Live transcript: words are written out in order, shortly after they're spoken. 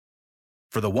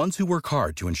For the ones who work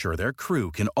hard to ensure their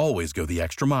crew can always go the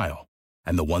extra mile,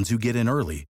 and the ones who get in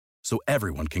early so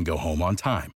everyone can go home on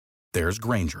time, there's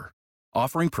Grainger,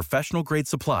 offering professional-grade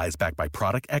supplies backed by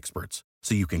product experts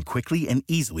so you can quickly and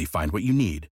easily find what you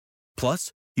need.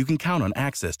 Plus, you can count on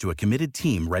access to a committed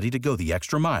team ready to go the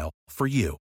extra mile for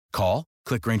you. Call,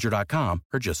 click Grainger.com,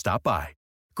 or just stop by.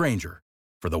 Grainger,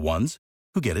 for the ones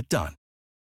who get it done.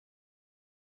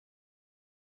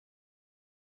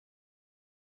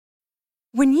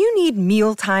 When you need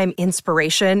mealtime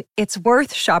inspiration, it's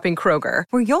worth shopping Kroger,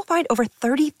 where you'll find over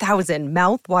 30,000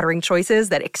 mouth-watering choices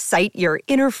that excite your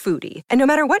inner foodie. And no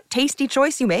matter what tasty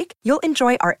choice you make, you'll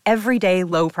enjoy our everyday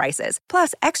low prices,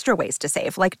 plus extra ways to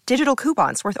save, like digital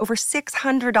coupons worth over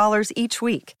 $600 each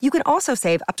week. You can also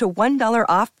save up to $1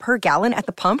 off per gallon at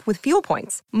the pump with fuel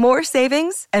points. More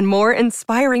savings and more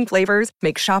inspiring flavors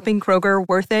make shopping Kroger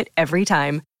worth it every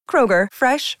time. Kroger,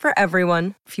 fresh for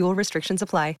everyone. Fuel restrictions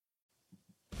apply.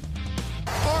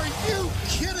 Are you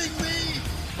kidding me?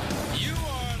 You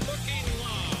are looking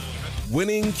live.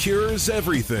 Winning cures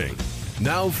everything.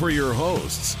 Now for your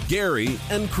hosts, Gary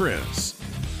and Chris.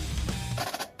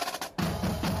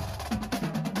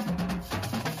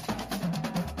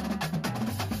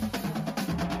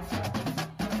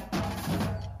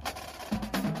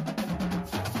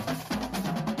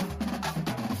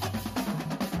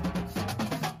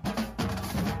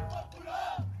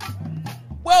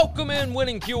 Welcome in,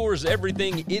 Winning Cures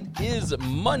Everything. It is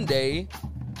Monday,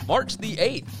 March the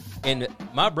 8th, and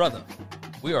my brother,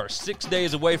 we are 6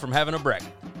 days away from having a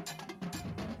bracket.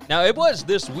 Now, it was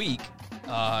this week,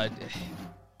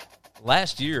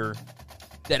 last year,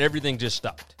 that everything just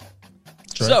stopped.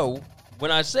 Right. So,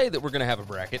 when I say that we're going to have a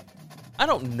bracket, I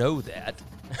don't know that,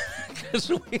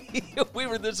 because we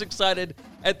were this excited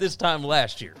at this time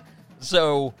last year.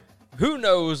 So, who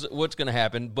knows what's going to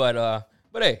happen, but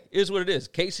hey, it is what it is.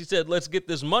 Casey said, let's get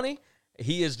this money.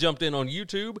 He has jumped in on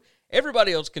YouTube.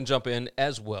 Everybody else can jump in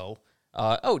as well.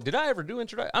 Did I ever do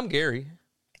introduction? I'm Gary.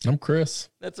 I'm Chris.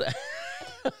 That's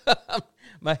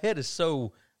my head is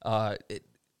so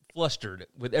flustered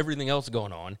with everything else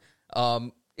going on.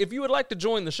 If you would like to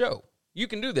join the show, you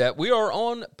can do that. We are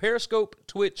on Periscope,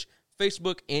 Twitch,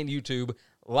 Facebook, and YouTube,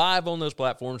 live on those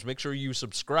platforms. Make sure you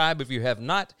subscribe if you have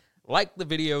not. Like the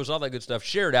videos, all that good stuff.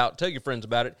 Share it out. Tell your friends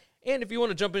about it. And if you want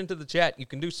to jump into the chat, you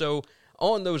can do so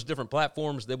on those different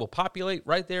platforms. They will populate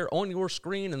right there on your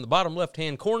screen in the bottom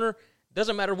left-hand corner.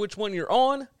 Doesn't matter which one you're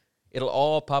on. It'll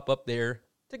all pop up there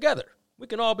together. We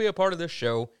can all be a part of this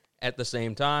show at the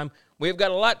same time. We've got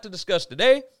a lot to discuss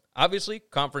today. Obviously,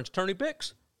 conference tourney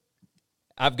picks.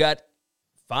 I've got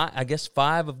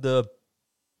five of the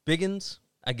big ones,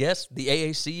 I guess. The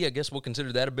AAC, I guess we'll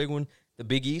consider that a big one. The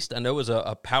Big East, I know, is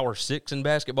a power 6 in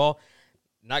basketball.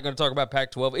 Not going to talk about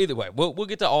Pac-12. Either way, we'll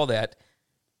get to all that.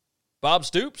 Bob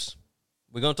Stoops,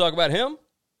 we're going to talk about him.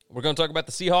 We're going to talk about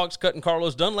the Seahawks cutting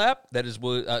Carlos Dunlap. That is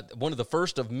one of the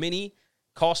first of many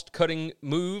cost-cutting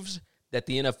moves that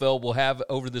the NFL will have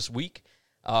over this week.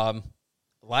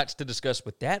 Lots to discuss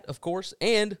with that, of course.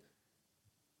 And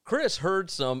Chris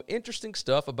heard some interesting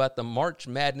stuff about the March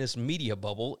Madness media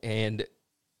bubble, and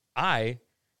I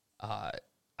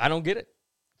don't get it.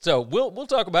 So we'll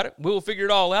talk about it. We'll figure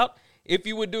it all out. If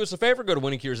you would do us a favor, go to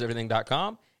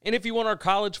winningcureseverything.com. And if you want our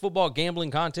college football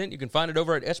gambling content, you can find it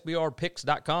over at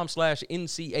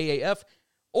sbrpicks.com/NCAAF,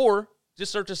 or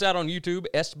just search us out on YouTube,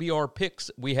 SBR Picks.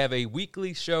 We have a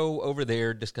weekly show over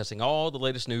there discussing all the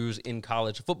latest news in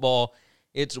college football.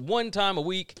 It's one time a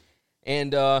week,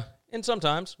 and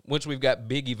sometimes, once we've got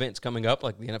big events coming up,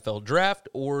 like the NFL Draft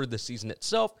or the season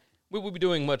itself, we will be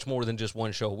doing much more than just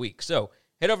one show a week. So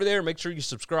head over there, make sure you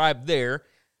subscribe there.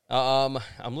 I'm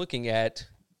looking at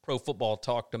Pro Football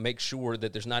Talk to make sure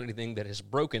that there's not anything that is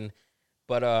broken,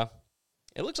 but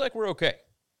it looks like we're okay.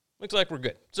 Looks like we're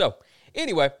good. So,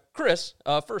 anyway, Chris,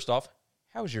 first off,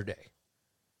 how was your day?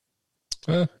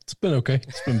 It's been okay.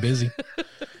 It's been busy.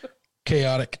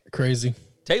 Chaotic, crazy.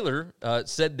 Taylor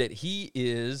said that he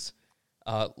is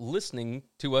listening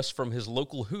to us from his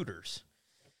local Hooters.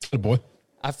 Good boy.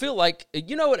 I feel like,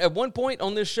 you know what, at one point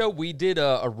on this show, we did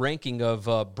a ranking of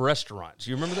restaurants.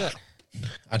 You remember that?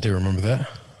 I do remember that.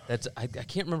 I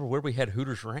can't remember where we had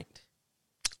Hooters ranked.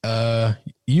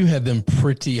 You had them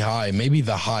pretty high, maybe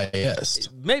the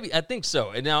highest. Maybe, I think so.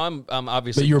 And now I'm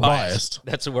obviously but you're biased.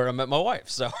 That's where I met my wife,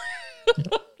 so.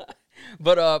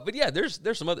 But yeah, there's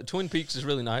some other, Twin Peaks is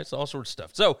really nice, all sorts of stuff.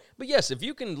 So, but yes, if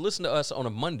you can listen to us on a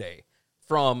Monday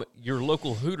from your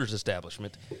local Hooters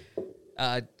establishment,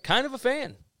 kind of a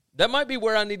fan. That might be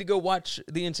where I need to go watch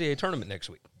the NCAA tournament next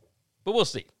week. But we'll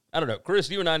see. I don't know. Chris,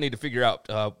 you and I need to figure out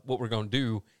what we're going to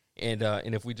do and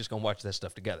if we just going to watch that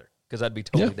stuff together, because I'd be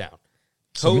totally down.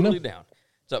 Totally down.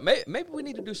 So maybe we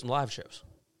need to do some live shows.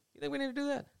 You think we need to do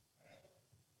that?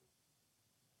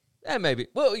 Yeah, maybe.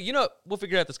 Well, we'll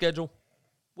figure out the schedule.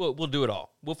 We'll do it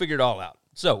all. We'll figure it all out.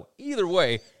 So either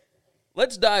way,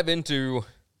 let's dive into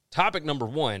topic number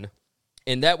 1,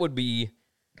 and that would be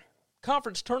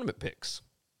conference tournament picks.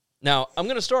 Now, I'm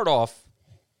going to start off,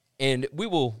 and we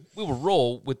will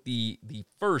roll with the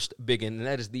first big one, and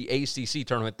that is the ACC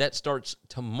tournament. That starts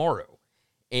tomorrow.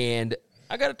 And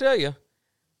I got to tell you,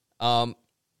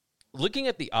 looking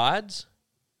at the odds,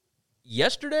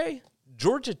 yesterday,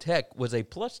 Georgia Tech was a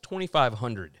plus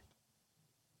 2,500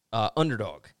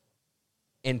 underdog.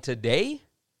 And today,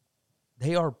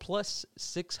 they are plus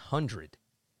 600.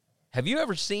 Have you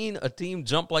ever seen a team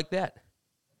jump like that?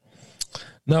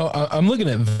 No, I'm looking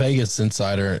at Vegas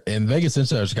Insider, and Vegas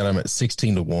Insider's got them at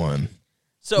 16-1.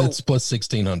 So it's plus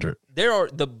 1,600. There are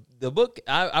the book.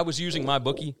 I was using my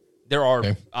bookie. There are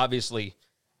obviously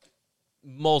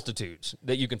multitudes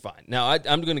that you can find. Now,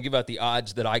 I'm going to give out the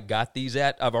odds that I got these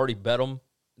at. I've already bet them,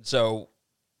 so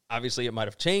obviously it might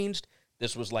have changed.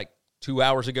 This was like 2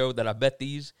 hours ago that I bet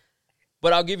these,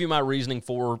 but I'll give you my reasoning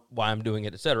for why I'm doing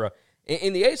it, etc.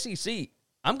 In the ACC,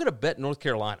 I'm going to bet North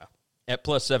Carolina at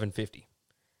plus 750.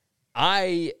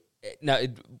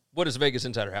 What does Vegas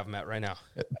Insider have them at right now?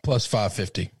 Plus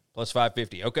 550. Plus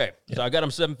 550. Okay, so I got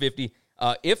them 750.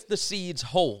 If the seeds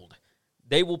hold,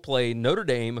 they will play Notre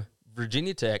Dame,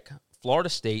 Virginia Tech, Florida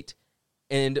State,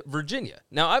 and Virginia.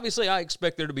 Now, obviously, I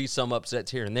expect there to be some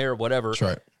upsets here and there, whatever. That's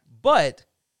right. But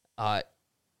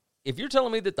if you're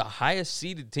telling me that the highest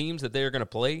seeded teams that they're going to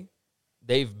play,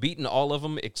 they've beaten all of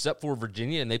them except for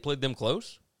Virginia, and they played them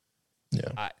close?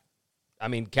 Yeah. I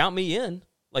mean, count me in.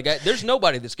 Like, there's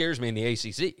nobody that scares me in the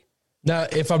ACC. Now,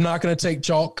 if I'm not going to take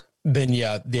chalk, then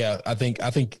yeah, I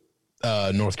think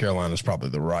North Carolina is probably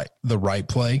the right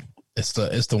play. It's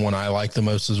the one I like the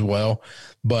most as well.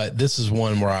 But this is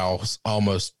one where I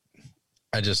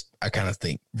kind of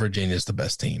think Virginia is the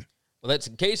best team. Well, that's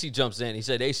Casey jumps in. He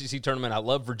said, ACC tournament, I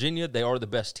love Virginia. They are the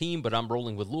best team, but I'm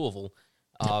rolling with Louisville.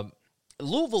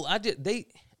 Louisville,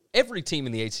 every team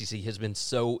in the ACC has been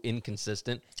so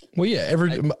inconsistent. Well, yeah,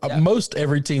 most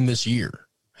every team this year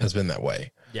has been that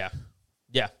way. Yeah,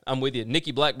 I'm with you.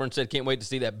 Nikki Blackburn said, can't wait to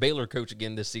see that Baylor coach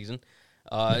again this season.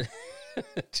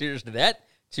 Cheers to that.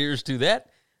 Cheers to that.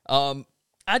 The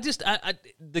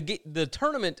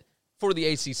tournament for the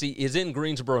ACC is in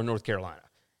Greensboro, North Carolina.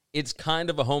 It's kind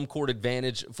of a home court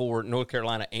advantage for North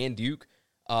Carolina and Duke.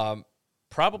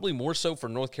 Probably more so for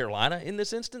North Carolina in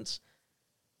this instance.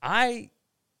 I'm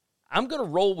going to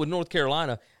roll with North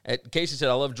Carolina. Casey said,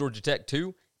 I love Georgia Tech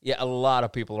too. Yeah, a lot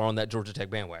of people are on that Georgia Tech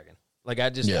bandwagon. Like,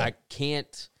 I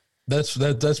can't.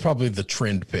 That's probably the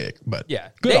trend pick, but yeah,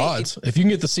 good odds. If you can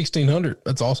get the 1,600,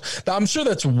 that's awesome. I'm sure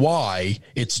that's why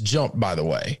it's jumped, by the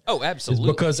way. Oh, absolutely.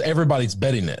 It's because everybody's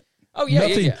betting it. Oh,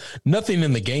 yeah, Nothing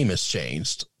in the game has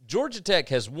changed. Georgia Tech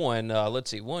has won,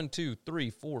 let's see, 1, 2, 3,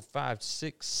 4, 5,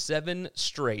 6, 7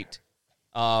 straight.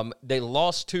 They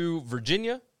lost to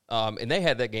Virginia, and they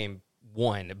had that game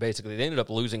won, basically. They ended up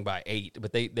losing by 8,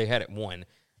 but they had it won.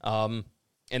 And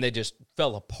they just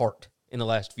fell apart in the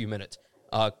last few minutes.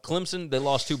 Clemson, they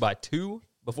lost to by 2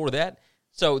 before that.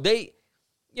 So they're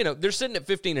sitting at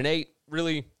 15-8,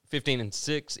 really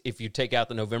 15-6 if you take out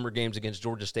the November games against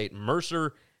Georgia State and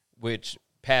Mercer, which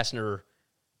Pastner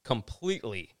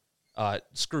completely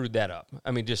screwed that up.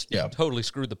 I mean, totally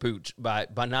screwed the pooch by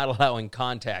not allowing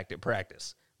contact at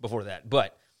practice before that.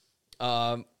 But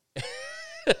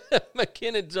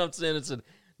McKinnon jumps in and said,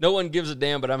 no one gives a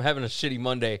damn, but I'm having a shitty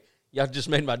Monday. Y'all just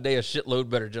made my day a shitload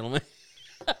better, gentlemen.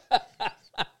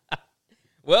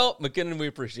 Well, McKinnon, we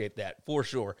appreciate that, for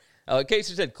sure.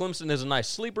 Casey said Clemson is a nice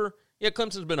sleeper. Yeah,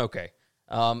 Clemson's been okay,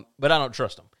 but I don't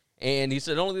trust them. And he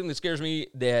said the only thing that scares me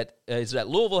is that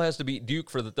Louisville has to beat Duke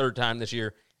for the 3rd time this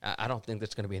year. I don't think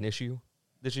that's going to be an issue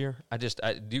this year.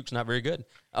 Duke's not very good.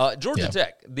 Georgia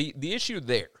Tech, the issue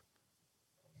there,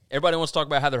 everybody wants to talk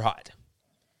about how they're hot.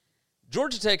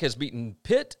 Georgia Tech has beaten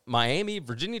Pitt, Miami,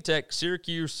 Virginia Tech,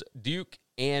 Syracuse, Duke,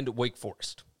 and Wake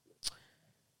Forest.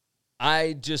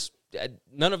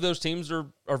 None of those teams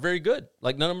are very good.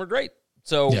 Like, none of them are great.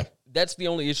 So that's the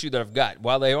only issue that I've got.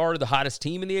 While they are the hottest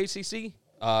team in the ACC,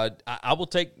 I will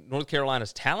take North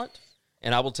Carolina's talent,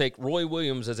 and I will take Roy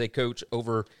Williams as a coach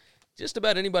over just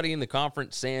about anybody in the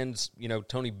conference, sans,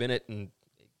 Tony Bennett and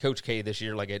Coach K this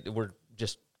year. We're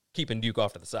just keeping Duke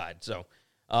off to the side. So,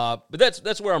 but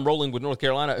that's where I'm rolling with North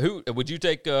Carolina. Who would you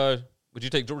take? Would you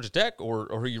take Georgia Tech or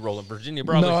who are you rolling? Virginia,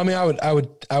 probably? No, I mean, I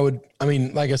would. I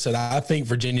mean, like I said, I think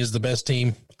Virginia's the best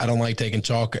team. I don't like taking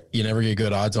chalk. You never get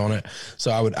good odds on it.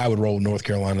 So I would roll North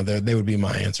Carolina there. They would be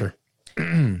my answer.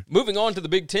 Moving on to the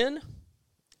Big Ten,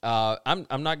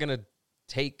 I'm not going to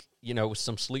take,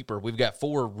 some sleeper. We've got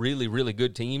 4 really, really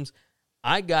good teams.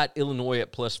 I got Illinois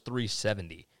at plus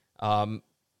 370.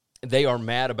 They are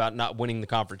mad about not winning the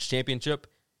conference championship.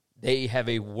 They have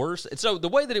a worse – so the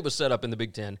way that it was set up in the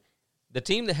Big Ten, the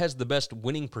team that has the best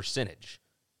winning percentage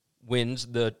wins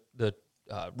the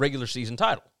regular season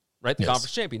title, right? The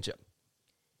conference championship.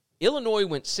 Illinois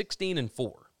went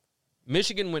 16-4.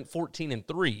 Michigan went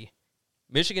 14-3.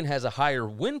 Michigan has a higher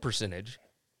win percentage,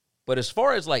 but as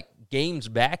far as like games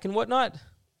back and whatnot,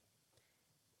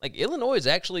 like Illinois is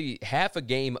actually half a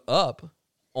game up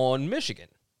on Michigan,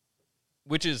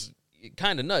 which is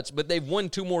kind of nuts. But they've won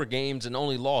 2 more games and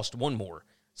only lost 1 more,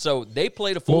 so they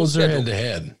played a full schedule. What was their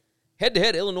head-to-head?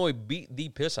 Head-to-head, Illinois beat the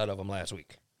piss out of them last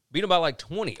week. Beat them by like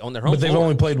 20 on their home. But they've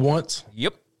only played once?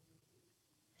 Yep.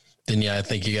 Then, I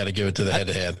think you got to give it to the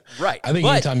head-to-head. Right. I think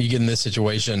anytime you get in this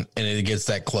situation and it gets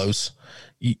that close,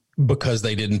 because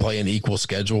they didn't play an equal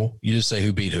schedule, you just say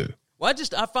who beat who. Well,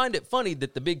 I find it funny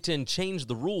that the Big Ten changed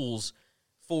the rules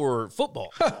for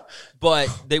football, but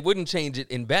they wouldn't change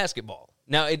it in basketball.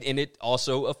 Now, it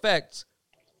also affects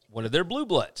one of their blue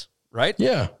bloods, right?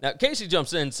 Yeah. Now, Casey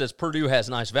jumps in and says Purdue has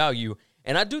nice value,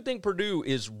 and I do think Purdue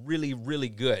is really, really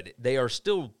good. They are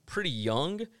still pretty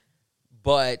young,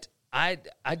 but I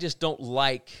just don't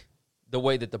like the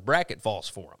way that the bracket falls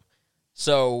for them.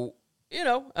 So,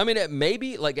 it may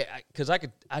be like, because I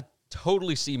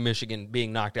totally see Michigan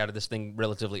being knocked out of this thing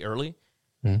relatively early.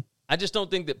 I just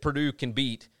don't think that Purdue can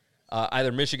beat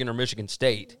either Michigan or Michigan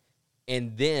State,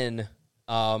 and then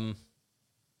have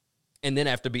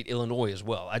to beat Illinois as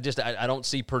well. I don't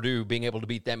see Purdue being able to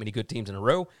beat that many good teams in a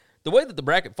row. The way that the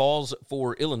bracket falls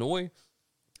for Illinois,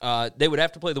 they would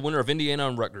have to play the winner of Indiana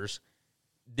and Rutgers.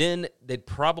 Then they'd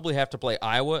probably have to play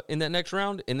Iowa in that next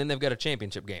round, and then they've got a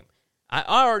championship game.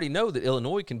 I already know that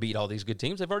Illinois can beat all these good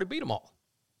teams. They've already beat them all.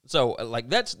 So,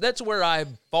 that's where I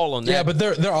fall on that. Yeah, but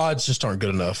their odds just aren't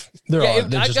good enough.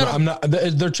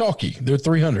 They're chalky. They're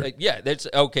 300. That's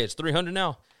okay. It's 300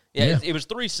 now. Yeah. It was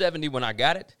 370 when I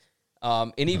got it,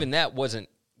 and even that wasn't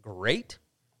great.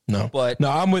 No, but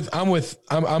I'm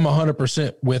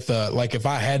 100% with like if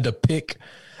I had to pick,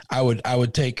 I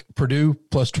would take Purdue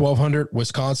plus 1,200,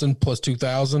 Wisconsin plus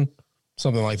 2,000,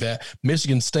 something like that.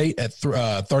 Michigan State at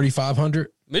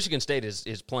 3,500. Michigan State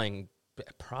is playing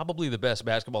probably the best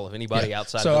basketball of anybody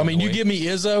outside. So of Illinois. you give me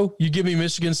Izzo, you give me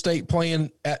Michigan State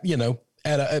playing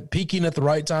at peaking at the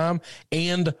right time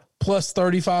and plus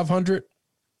 3,500.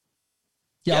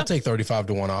 Yeah, I'll take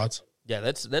 35-1 odds. Yeah,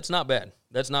 that's not bad.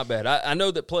 That's not bad. I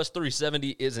know that plus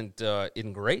 370 isn't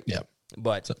great. Yeah,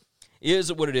 but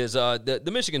is what it is.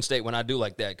 The Michigan State one I do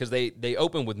like that because they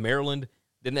open with Maryland,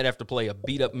 then they'd have to play a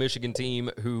beat up Michigan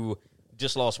team who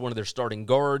just lost one of their starting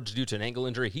guards due to an ankle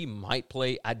injury. He might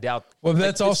play. I doubt. Well,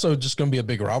 that's also just going to be a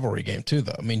big rivalry game too,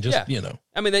 though. I mean,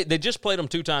 I mean, they just played them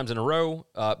 2 times in a row,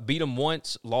 beat them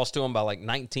once, lost to them by like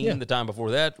 19 the time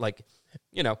before that. And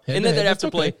then they'd have to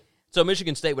play. So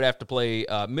Michigan State would have to play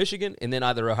Michigan, and then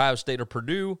either Ohio State or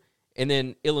Purdue, and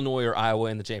then Illinois or Iowa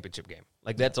in the championship game.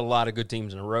 That's a lot of good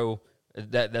teams in a row.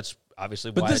 That's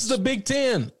obviously why. But this is the Big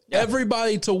Ten. Yeah.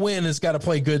 Everybody to win has got to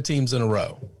play good teams in a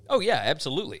row. Oh yeah,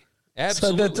 absolutely.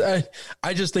 Absolutely. So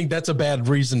I just think that's a bad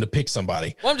reason to pick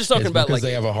somebody. Well, I'm just talking about because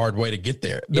they have a hard way to get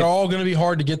there. They're all going to be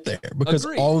hard to get there because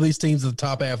all of these teams at the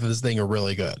top half of this thing are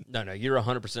really good. No, you're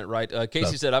 100% right.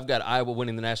 Casey said I've got Iowa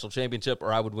winning the national championship,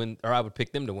 or I would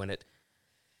pick them to win it.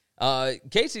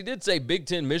 Casey did say Big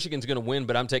Ten Michigan's going to win,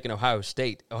 but I'm taking Ohio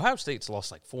State. Ohio State's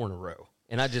lost like 4 in a row,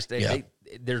 and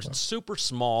they're super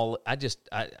small. I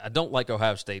don't like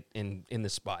Ohio State in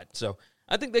this spot, so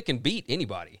I think they can beat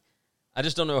anybody. I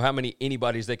just don't know how many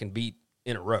anybody's they can beat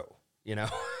in a row,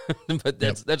 but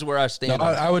that's where I stand. No,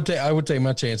 I would take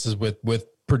my chances with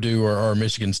Purdue or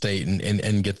Michigan State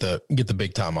and get the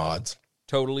big time odds.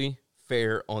 Totally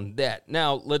fair on that.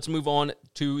 Now let's move on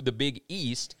to the Big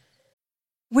East.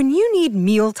 When you need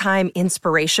mealtime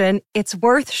inspiration, it's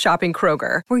worth shopping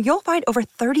Kroger, where you'll find over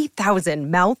 30,000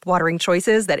 mouth-watering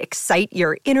choices that excite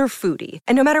your inner foodie.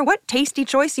 And no matter what tasty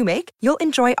choice you make, you'll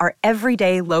enjoy our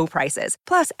everyday low prices,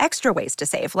 plus extra ways to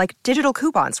save, like digital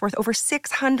coupons worth over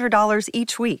 $600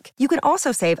 each week. You can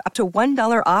also save up to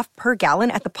 $1 off per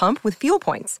gallon at the pump with fuel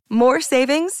points. More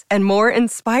savings and more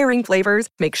inspiring flavors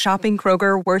make shopping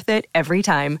Kroger worth it every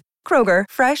time. Kroger,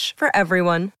 fresh for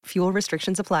everyone. Fuel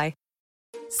restrictions apply.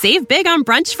 Save big on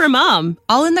brunch for mom,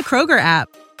 all in the Kroger app.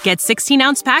 Get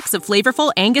 16-ounce packs of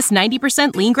flavorful Angus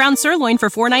 90% lean ground sirloin for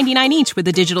 $4.99 each with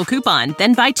a digital coupon.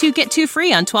 Then buy 2, get 2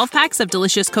 free on 12 packs of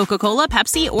delicious Coca-Cola,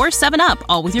 Pepsi, or 7-Up,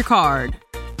 all with your card.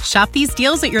 Shop these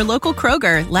deals at your local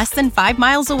Kroger, less than 5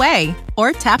 miles away.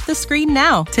 Or tap the screen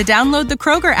now to download the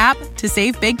Kroger app to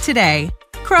save big today.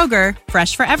 Kroger,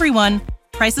 fresh for everyone.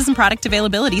 Prices and product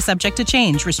availability subject to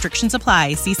change. Restrictions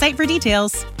apply. See site for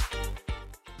details.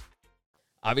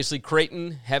 Obviously,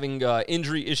 Creighton having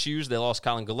injury issues. They lost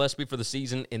Colin Gillespie for the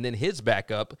season, and then his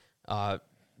backup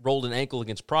rolled an ankle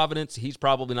against Providence. He's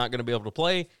probably not going to be able to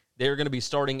play. They're going to be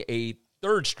starting a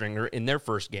third stringer in their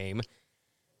first game.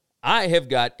 I have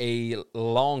got a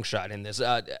long shot in this.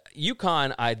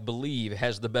 UConn, I believe,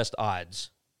 has the best odds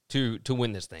to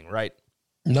win this thing, right?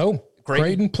 No.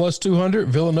 Creighton plus 200,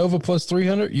 Villanova plus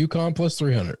 300, UConn plus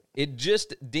 300. It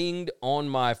just dinged on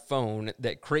my phone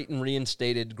that Creighton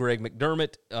reinstated Greg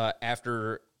McDermott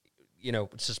after,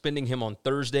 suspending him on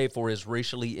Thursday for his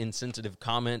racially insensitive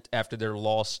comment after their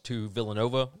loss to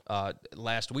Villanova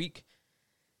last week.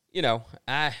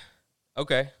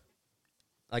 Okay.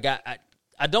 Like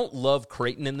I don't love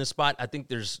Creighton in this spot. I think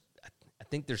there's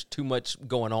too much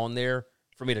going on there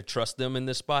for me to trust them in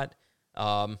this spot.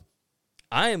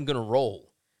 I am going to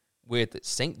roll with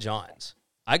St. John's.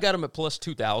 I got them at plus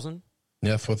 2,000.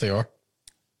 Yeah, that's what they are.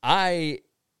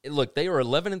 Look, they are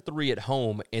 11-3 at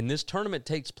home, and this tournament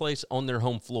takes place on their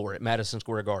home floor at Madison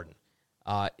Square Garden.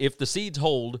 If the seeds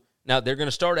hold, now they're going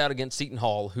to start out against Seton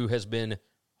Hall, who has been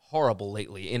horrible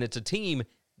lately, and it's a team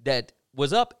that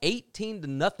was up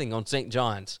 18-0 on St.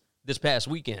 John's this past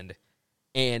weekend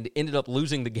and ended up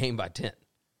losing the game by 10.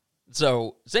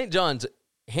 So St. John's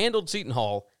handled Seton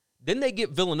Hall, then they get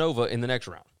Villanova in the next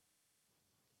round.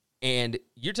 And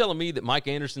you're telling me that Mike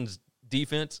Anderson's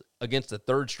defense against a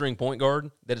third-string point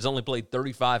guard that has only played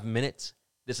 35 minutes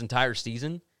this entire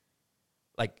season?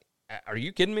 Like, are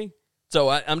you kidding me? So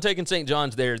I'm taking St.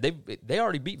 John's there. They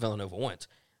already beat Villanova once.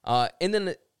 And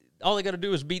then all they got to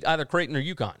do is beat either Creighton or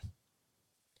UConn.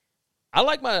 I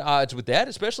like my odds with that,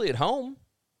 especially at home.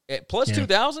 At plus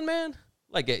 2,000, man.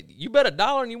 Like, you bet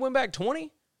 $1 and you win back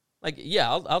 20. Like,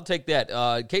 yeah, I'll take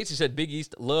that. Casey said Big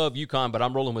East, love UConn, but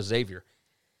I'm rolling with Xavier.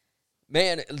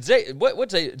 Man,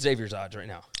 what's Xavier's odds right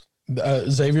now?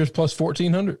 Xavier's plus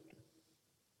 1,400.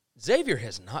 Xavier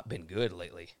has not been good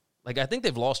lately. Like, I think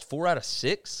they've lost 4 out of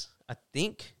 6. I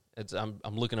think I'm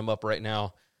looking them up right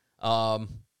now.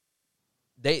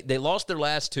 They lost their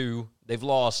last 2. They've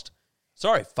lost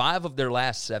 5 of their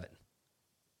last 7.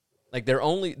 Like,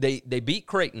 they beat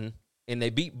Creighton and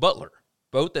they beat Butler,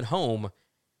 both at home.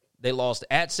 They lost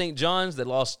at St. John's. They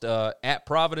lost at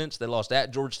Providence. They lost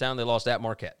at Georgetown. They lost at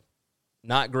Marquette.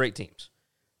 Not great teams.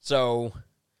 So,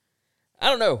 I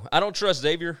don't know. I don't trust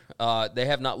Xavier. They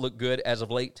have not looked good as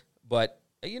of late. But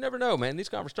you never know, man. These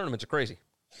conference tournaments are crazy.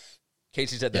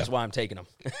 Casey said that's why I'm taking them.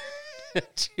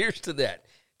 Cheers to that.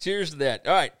 Cheers to that.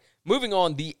 All right. Moving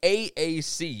on, the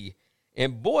AAC.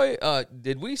 And boy,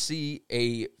 did we see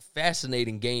a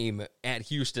fascinating game at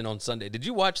Houston on Sunday. Did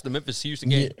you watch the Memphis-Houston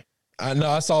game? Yeah, I know.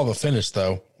 I saw the finish,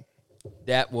 though.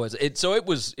 That was it. So it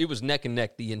was neck and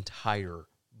neck the entire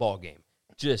ball game.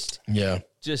 Just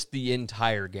the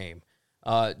entire game.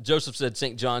 Joseph said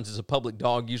St. John's is a public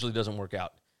dog, usually doesn't work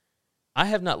out. I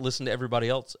have not listened to everybody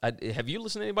else. Have you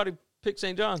listened to anybody pick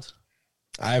St. John's?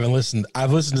 I haven't listened.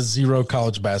 I've listened to zero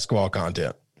college basketball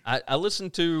content. I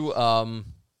listened to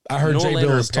I heard Jay Norlander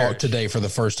Billis talk today for the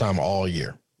first time all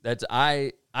year.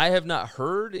 I have not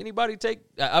heard anybody take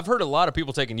 – I've heard a lot of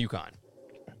people taking UConn,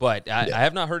 but I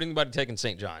have not heard anybody taking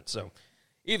St. John's. So,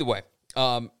 either way,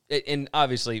 and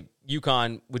obviously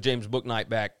UConn with James Bouknight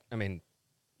back, I mean,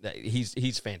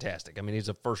 he's fantastic. I mean, he's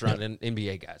a first-round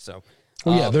NBA guy. So,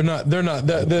 well, yeah, they've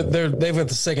got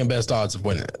the second best odds of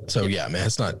winning it. So, yeah, man,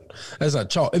 that's not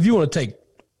chalk. If you want to take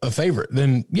a favorite,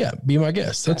 then be my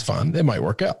guest. That's fine. It might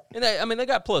work out. And they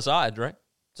got plus odds, right?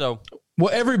 So, well,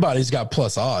 everybody's got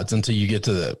plus odds until you get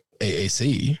to the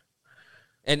AAC.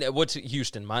 And what's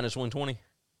Houston, minus 120?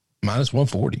 Minus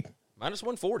 140. Minus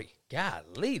 140.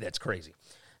 Golly, that's crazy.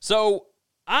 So,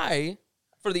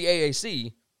 for the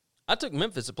AAC, I took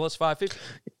Memphis at plus 550.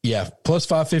 Yeah, plus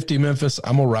 550 Memphis.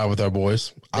 I'm going to ride with our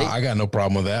boys. I got no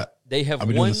problem with that. I'll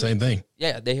be doing the same thing.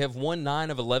 Yeah, they have won 9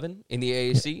 of 11 in the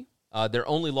AAC. Their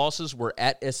only losses were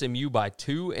at SMU by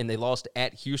 2, and they lost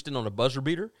at Houston on a buzzer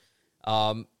beater.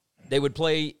 They would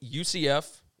play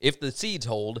UCF, if the seeds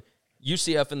hold,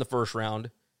 UCF in the first round.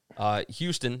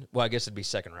 Houston, well, I guess it'd be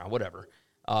second round, whatever.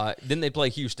 Then they play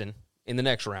Houston in the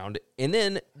next round. And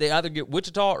then they either get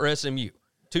Wichita or SMU,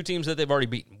 2 teams that they've already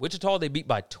beaten. Wichita, they beat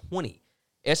by 20.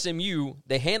 SMU,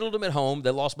 they handled them at home.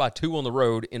 They lost by 2 on the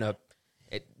road in a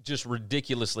just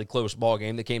ridiculously close ball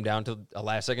game that came down to a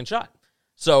last-second shot.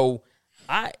 So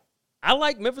I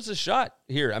like Memphis' shot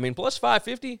here. I mean, plus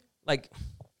 550, like,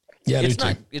 yeah,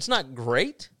 it's not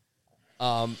great.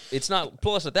 It's not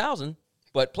plus 1,000,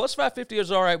 but plus 550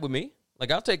 is all right with me.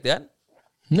 Like, I'll take that.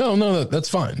 No, that's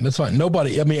fine. That's fine.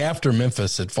 Nobody, I mean, after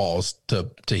Memphis, it falls to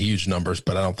huge numbers,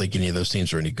 but I don't think any of those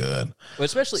teams are any good. Well,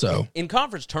 especially in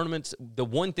conference tournaments, the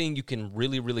one thing you can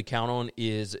really, really count on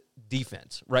is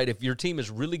defense, right? If your team is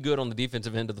really good on the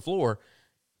defensive end of the floor,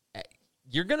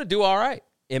 you're going to do all right.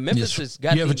 And Memphis has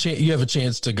got you have a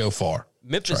chance to go far.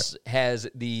 Memphis has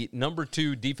the number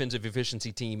 2 defensive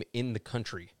efficiency team in the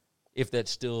country. If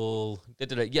that's still,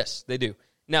 yes, they do.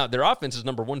 Now, their offense is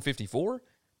number 154.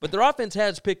 But their offense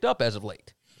has picked up as of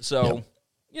late. So,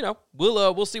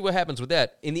 we'll see what happens with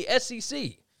that. In the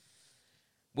SEC,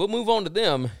 we'll move on to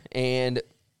them. And,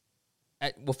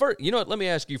 first, you know what? Let me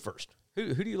ask you first.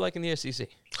 Who do you like in the SEC?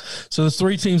 So there's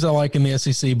 3 teams I like in the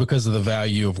SEC because of the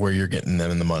value of where you're getting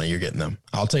them and the money you're getting them.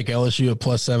 I'll take LSU at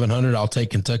plus 700. I'll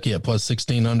take Kentucky at plus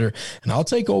 1,600. And I'll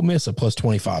take Ole Miss at plus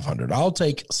 2,500. I'll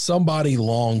take somebody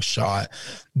long shot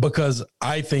because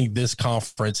I think this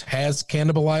conference has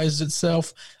cannibalized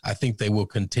itself. I think they will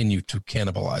continue to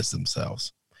cannibalize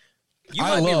themselves.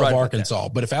 I love Arkansas,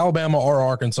 but if Alabama or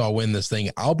Arkansas win this thing,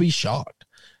 I'll be shocked.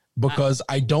 Because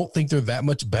I don't think they're that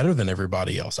much better than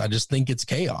everybody else. I just think it's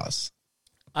chaos.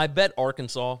 I bet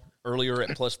Arkansas earlier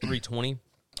at plus 320.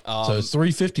 So it's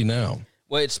 350 now.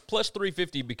 Well, it's plus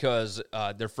 350 because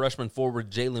their freshman forward,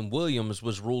 Jalen Williams,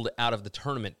 was ruled out of the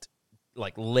tournament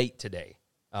like late today.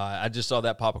 I just saw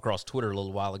that pop across Twitter a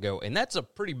little while ago, and that's a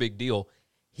pretty big deal.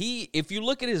 If you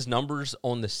look at his numbers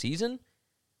on the season,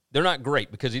 they're not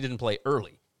great because he didn't play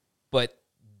early. But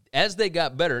as they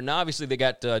got better, now obviously they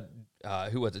got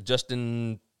who was it?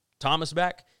 Justin Thomas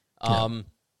back.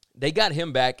 They got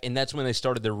him back, and that's when they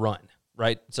started their run,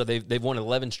 right? So they've won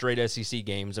 11 straight SEC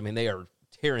games. I mean, they are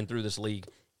tearing through this league.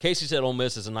 Casey said Ole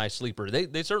Miss is a nice sleeper.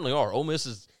 They certainly are. Ole Miss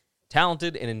is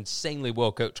talented and insanely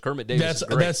well coached. Kermit Davis is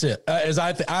great. That's it.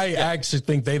 I actually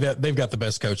think they've got the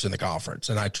best coach in the conference,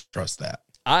 and I trust that.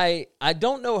 I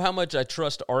don't know how much I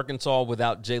trust Arkansas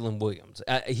without Jalen Williams.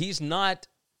 He's not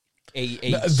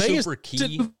a super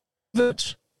key.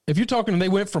 If you're talking, they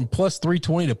went from plus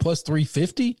 320 to plus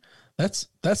 350.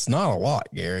 That's not a lot,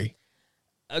 Gary.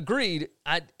 Agreed.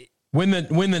 When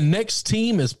the next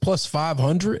team is plus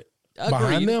 500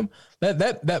 behind them,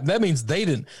 that means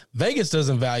Vegas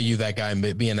doesn't value that guy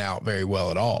being out very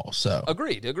well at all. So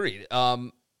agreed.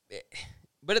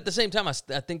 But at the same time, I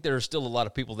think there are still a lot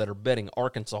of people that are betting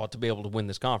Arkansas to be able to win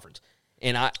this conference.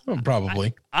 And I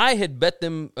had bet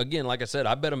them again. Like I said,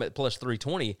 I bet them at plus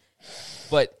 320,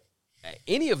 but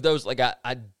any of those, like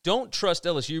I don't trust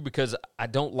LSU because I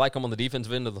don't like them on the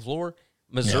defensive end of the floor.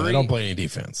 Missouri, they don't play any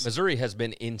defense. Missouri has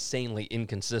been insanely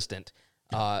inconsistent.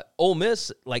 Ole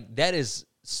Miss, like that is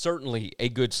certainly a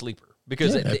good sleeper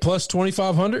because at plus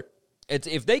 2,500. It's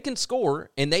if they can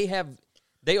score and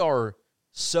they are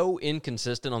so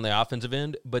inconsistent on the offensive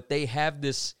end, but they have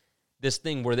this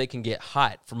thing where they can get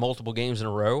hot for multiple games in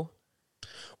a row.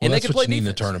 And that's they can what play you need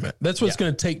in a tournament. That's what it's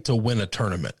going to take to win a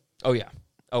tournament. Oh yeah.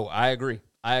 Oh, I agree.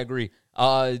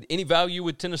 Any value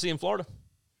with Tennessee and Florida?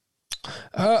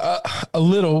 A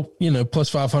little, plus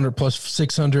 500, plus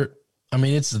 600. I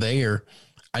mean, it's there.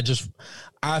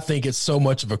 I think it's so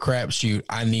much of a crapshoot.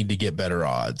 I need to get better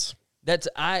odds.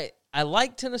 I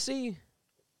like Tennessee,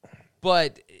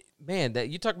 but man,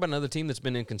 you talk about another team that's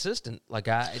been inconsistent. Like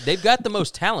they've got the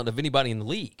most talent of anybody in the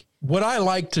league. What I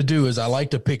like to do is I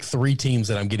like to pick 3 teams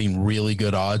that I'm getting really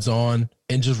good odds on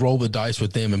and just roll the dice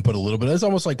with them and put a little bit. It's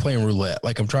almost like playing roulette.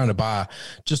 Like I'm trying to buy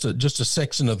just a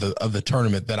section of the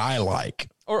tournament that I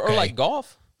like. Or like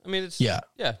golf. I mean, it's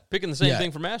picking the same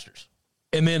thing for Masters.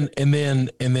 And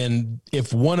then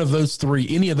if one of those 3,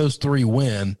 any of those 3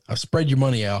 win, I spread your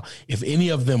money out. If any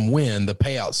of them win, the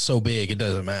payout's so big it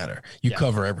doesn't matter. You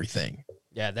cover everything.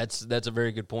 Yeah, that's a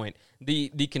very good point. The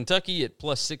Kentucky at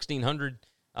plus 1,600.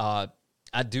 I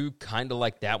do kind of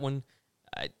like that one.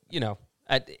 I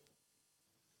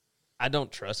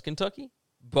don't trust Kentucky,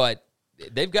 but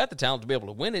they've got the talent to be able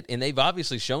to win it, and they've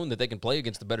obviously shown that they can play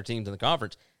against the better teams in the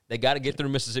conference. They got to get through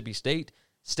Mississippi State.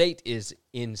 State is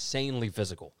insanely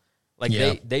physical. Like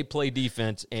they play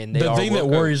defense, and the thing that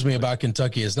worries me about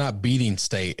Kentucky is not beating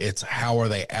State; it's how are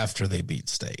they after they beat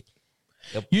State.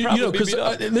 Because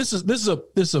this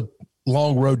is a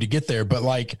long road to get there, but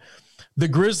like the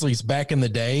Grizzlies back in the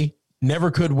day never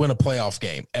could win a playoff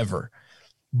game ever.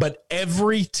 But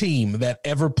every team that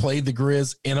ever played the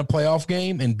Grizz in a playoff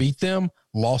game and beat them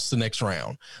lost the next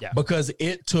round because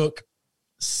it took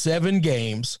 7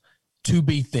 games to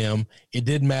beat them. It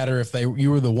didn't matter if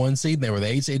you were the 1 seed and they were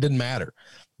the 8 seed. It didn't matter.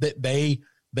 That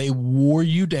they wore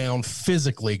you down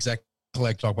physically, exactly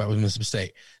like to talk about with Mississippi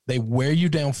State. They wear you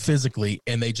down physically,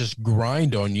 and they just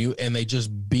grind on you, and they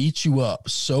just beat you up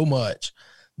so much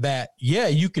that, yeah,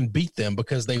 you can beat them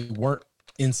because they weren't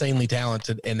insanely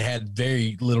talented and had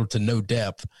very little to no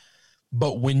depth.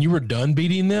 But when you were done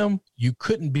beating them, you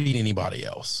couldn't beat anybody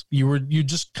else. You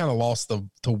just kind of lost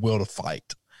the will to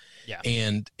fight. Yeah.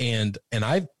 And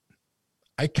I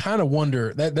kind of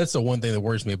wonder that's the one thing that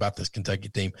worries me about this Kentucky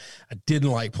team. I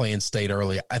didn't like playing State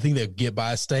early. I think they'll get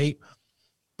by State,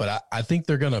 but I think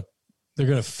they're gonna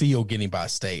feel getting by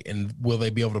State. And will they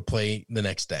be able to play the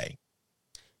next day?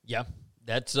 Yeah,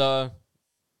 that's I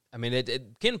mean,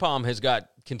 Ken Pom has got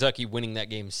Kentucky winning that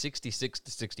game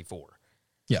 66-64.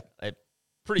 Yeah,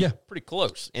 pretty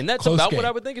close, and that's close about game. what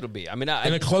I would think it'll be. I mean,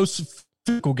 in a close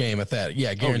physical game at that.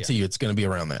 Yeah, I guarantee you it's going to be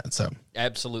around that. So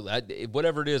absolutely,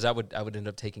 whatever it is, I would end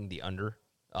up taking the under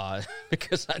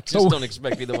because I just don't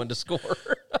expect either one to score.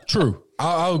 True,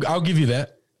 I'll give you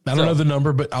that. I don't know the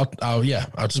number, but I'll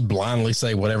just blindly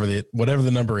say whatever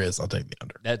the number is, I'll take the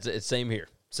under. That's same here.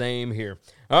 Same here.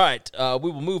 All right, we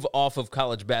will move off of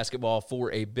college basketball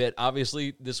for a bit.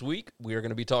 Obviously, this week we are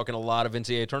going to be talking a lot of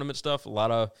NCAA tournament stuff, a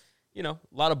lot of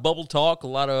bubble talk, a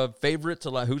lot of favorites, a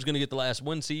lot who's going to get the last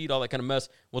 1 seed, all that kind of mess.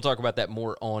 We'll talk about that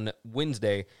more on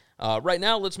Wednesday. Right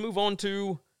now, let's move on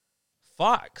to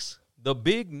Fox, the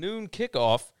big noon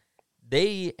kickoff.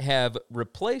 They have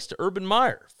replaced Urban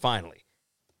Meyer finally,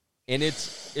 and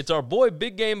it's our boy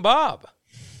Big Game Bob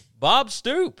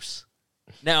Stoops.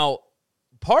 Now,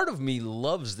 part of me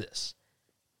loves this,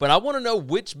 but I want to know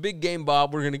which Big Game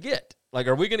Bob we're going to get. Like,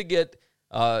 are we going to get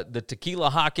the tequila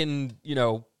hawking,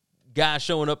 guy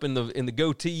showing up in the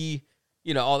goatee,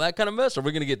 all that kind of mess? Are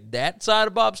we going to get that side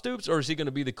of Bob Stoops, or is he going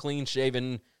to be the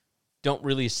clean-shaven, don't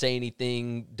really say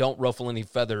anything, don't ruffle any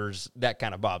feathers, that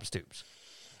kind of Bob Stoops?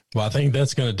 Well, I think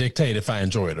that's going to dictate if I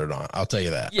enjoy it or not. I'll tell you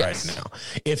that right now.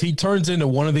 If he turns into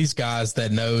one of these guys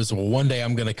that knows, well, one day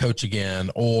I'm going to coach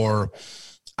again, or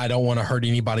I don't want to hurt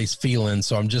anybody's feelings,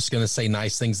 so I'm just going to say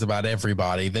nice things about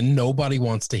everybody, then nobody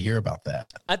wants to hear about that.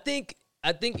 I think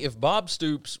if Bob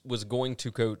Stoops was going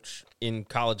to coach in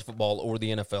college football or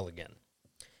the NFL again,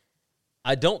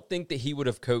 I don't think that he would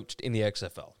have coached in the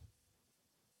XFL.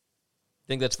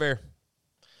 Think that's fair?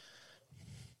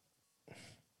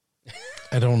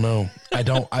 I don't know.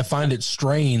 I find it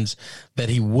strange that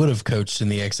he would have coached in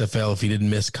the XFL if he didn't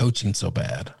miss coaching so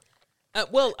bad.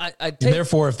 Well, and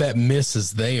therefore, if that miss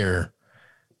is there,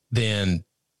 then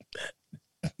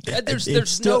it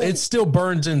still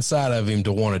burns inside of him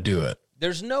to want to do it.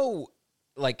 There's no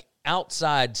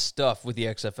outside stuff with the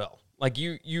XFL. Like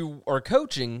you are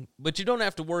coaching, but you don't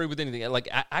have to worry with anything. Like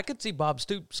I could see Bob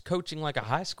Stoops coaching like a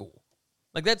high school.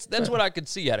 Like that's what I could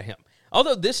see out of him.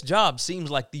 Although this job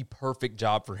seems like the perfect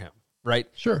job for him, right?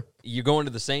 Sure. You're going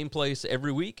to the same place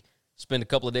every week, spend a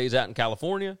couple of days out in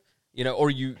California, or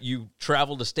you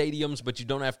travel to stadiums, but you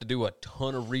don't have to do a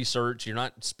ton of research. You're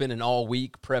not spending all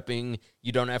week prepping.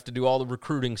 You don't have to do all the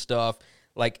recruiting stuff.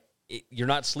 You're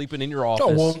not sleeping in your office.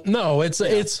 Oh, well, no,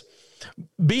 it's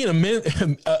being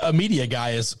a media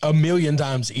guy is a million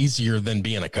times easier than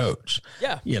being a coach.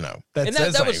 Yeah. That's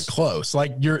not even close.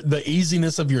 Like the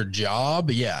easiness of your job.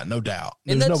 Yeah, no doubt.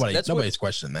 There's nobody's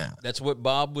questioning that. That's what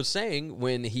Bob was saying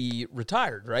when he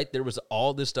retired, right? There was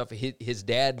all this stuff. His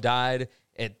dad died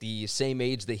at the same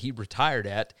age that he retired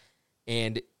at,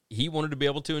 and he wanted to be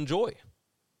able to enjoy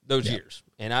those years.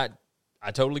 And I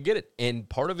totally get it. And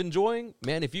part of enjoying,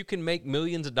 man, if you can make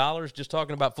millions of dollars just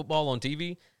talking about football on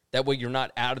TV, that way you're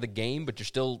not out of the game, but you're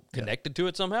still connected to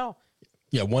it somehow.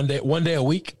 Yeah, one day a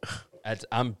week.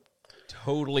 I'm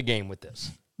totally game with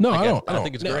this. No, I don't. I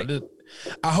think it's great.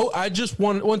 I just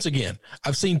want, once again,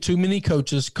 I've seen too many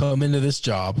coaches come into this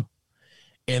job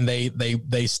and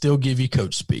they still give you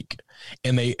coach speak.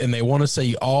 And they want to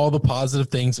say all the positive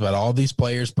things about all these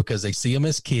players because they see them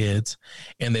as kids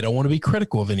and they don't want to be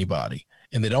critical of anybody.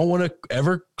 And they don't want to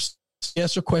ever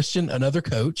yes or question another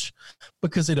coach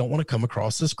because they don't want to come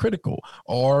across as critical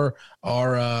or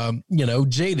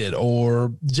jaded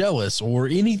or jealous or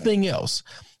anything else.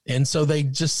 And so they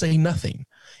just say nothing.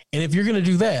 And if you're going to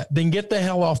do that, then get the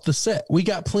hell off the set. We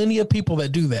got plenty of people that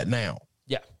do that now.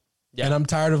 Yeah. And I'm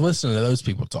tired of listening to those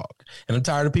people talk. And I'm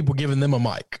tired of people giving them a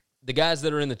mic. The guys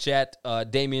that are in the chat,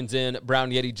 Damien's in, Brown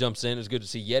Yeti jumps in. It's good to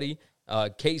see Yeti.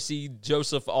 Casey,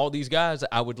 Joseph, all these guys.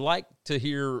 I would like to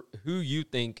hear who you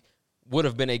think would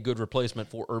have been a good replacement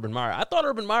for Urban Meyer. I thought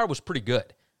Urban Meyer was pretty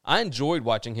good. I enjoyed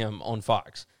watching him on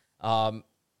Fox. But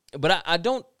I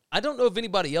don't know of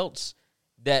anybody else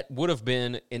that would have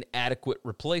been an adequate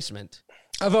replacement.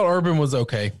 I thought Urban was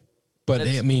okay. But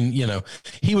I mean,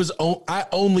 he was, I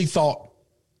only thought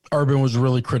Urban was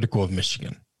really critical of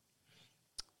Michigan.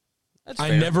 That's I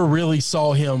fair. never really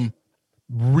saw him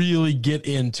really get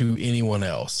into anyone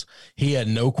else. He had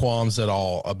no qualms at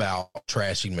all about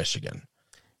trashing Michigan.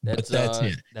 But that's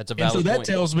it. That's a And so valid that point.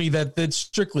 tells me that that's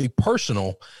strictly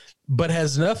personal, but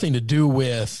has nothing to do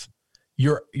with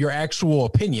your actual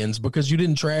opinions, because you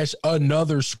didn't trash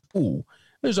another school.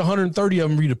 There's 130 of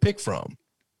them for you to pick from.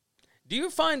 Do you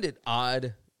find it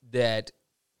odd that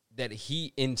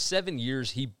he, in 7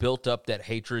 years, he built up that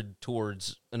hatred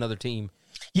towards another team?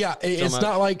 Yeah, it's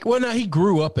not like, well, now he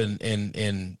grew up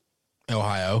in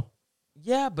Ohio.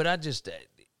 Yeah, but I just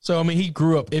So, I mean, he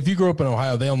grew up, if you grew up in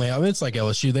Ohio, they only have, it's like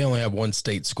LSU, they only have one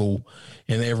state school,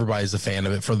 and everybody's a fan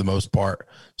of it for the most part.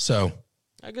 So,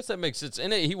 I guess that makes sense.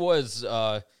 And he was,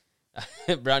 Brown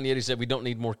Yeti said, we don't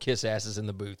need more kiss asses in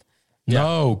the booth.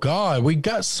 no, God, we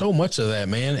got so much of that,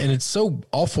 man, and it's so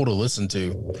awful to listen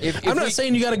to. I'm not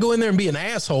saying you got to go in there and be an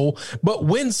asshole, but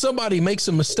when somebody makes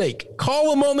a mistake, call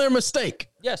them on their mistake.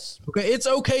 Yes. Okay, it's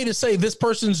okay to say this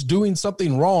person's doing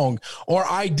something wrong, or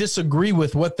I disagree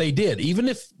with what they did, even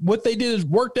if what they did has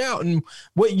worked out and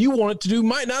what you want it to do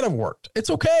might not have worked.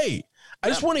 It's okay. I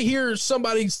just want to hear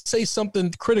somebody say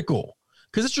something critical,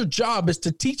 because it's your job is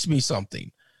to teach me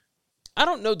something. I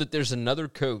don't know that there's another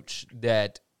coach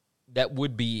that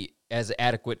would be as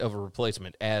adequate of a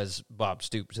replacement as Bob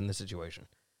Stoops in this situation.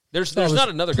 There's not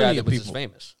another guy that was as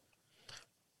famous.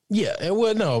 Yeah,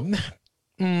 well, no,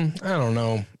 I don't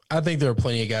know. I think there are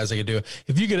plenty of guys that could do it.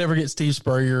 If you could ever get Steve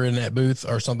Spurrier in that booth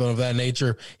or something of that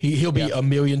nature, he'll be a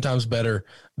million times better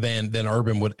than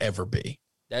Urban would ever be.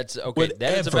 That's okay.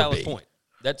 That is a valid point.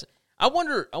 I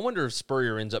wonder if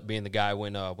Spurrier ends up being the guy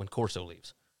when Corso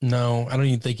leaves. No, I don't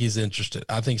even think he's interested.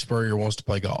 I think Spurrier wants to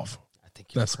play golf. I think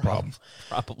that's the problem.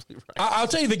 Probably right. I'll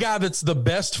tell you the guy that's the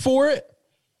best for it.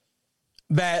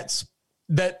 That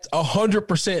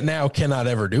 100% now cannot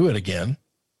ever do it again,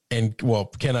 and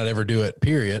cannot ever do it.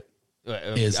 Period.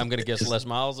 I'm going to guess Les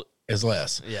Miles is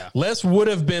Les. Yeah, Les would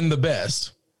have been the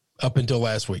best up until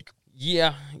last week.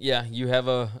 Yeah. You have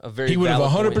a very. He would have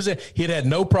valid 100%. point. He'd had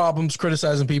no problems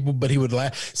criticizing people, but he would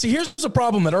laugh. See, here's the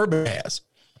problem that Urban has.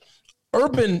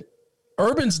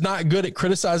 Urban's not good at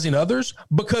criticizing others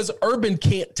because Urban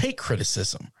can't take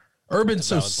criticism. Urban's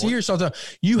so serious all the time.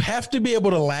 You have to be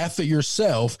able to laugh at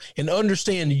yourself and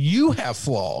understand you have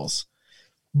flaws.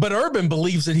 But Urban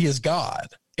believes that he is God,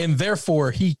 and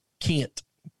therefore he can't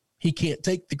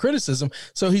take the criticism.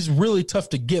 So he's really tough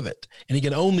to give it, and he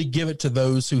can only give it to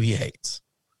those who he hates.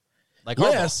 Like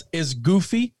Les is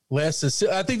goofy. Les is,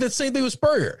 I think that's the same thing with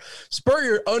Spurrier.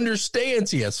 Spurrier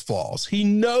understands he has flaws. He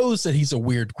knows that he's a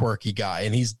weird, quirky guy,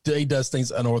 and he does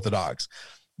things unorthodox.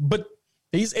 But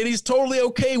he's totally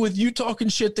okay with you talking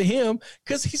shit to him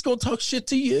because he's going to talk shit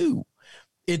to you.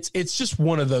 It's just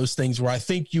one of those things where I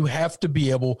think you have to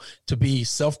be able to be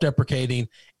self-deprecating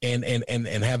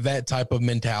and have that type of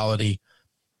mentality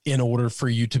in order for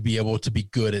you to be able to be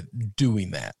good at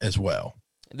doing that as well.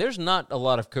 There's not a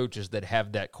lot of coaches that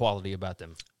have that quality about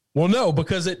them. Well, no,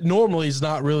 because it normally is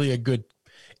not really it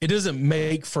doesn't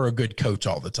make for a good coach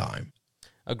all the time.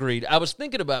 Agreed. I was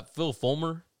thinking about Phil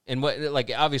Fulmer, and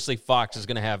obviously Fox is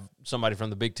going to have somebody from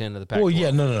the Big Ten or the Pac-12. Well,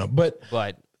 yeah, no. But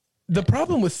the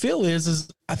problem with Phil is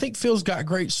I think Phil's got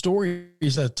great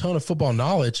stories, a ton of football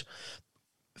knowledge.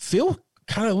 Phil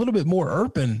kind of a little bit more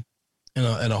Urban and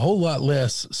a whole lot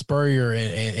less Spurrier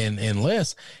and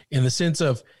less in the sense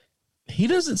of he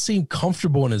doesn't seem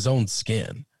comfortable in his own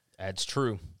skin. That's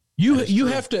true. You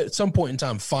have to, at some point in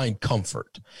time, find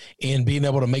comfort in being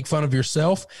able to make fun of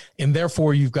yourself, and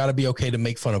therefore you've got to be okay to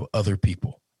make fun of other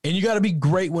people. And you got to be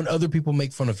great when other people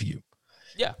make fun of you.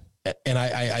 Yeah. And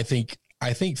I think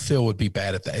Phil would be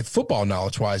bad at that. Football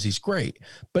knowledge-wise, he's great.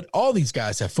 But all these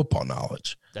guys have football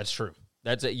knowledge. That's true.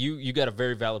 That's it. You got a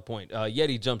very valid point.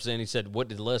 Yeti jumps in. He said, what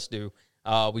did Les do?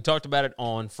 We talked about it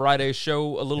on Friday's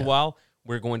show a little while.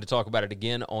 We're going to talk about it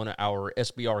again on our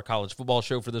SBR college football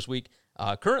show for this week.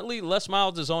 Currently, Les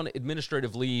Miles is on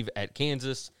administrative leave at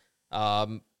Kansas.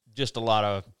 Just a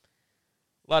lot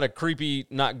of creepy,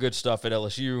 not good stuff at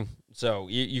LSU. So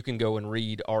you can go and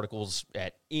read articles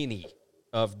at any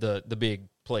of the big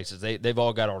places. They've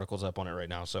all got articles up on it right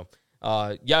now. So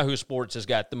Yahoo Sports has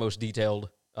got the most detailed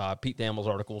Pete Thamel's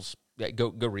articles. Yeah, go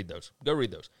read those. Go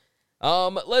read those.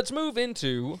 Let's move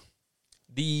into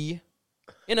the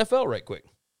NFL right quick.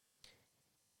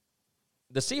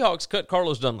 The Seahawks cut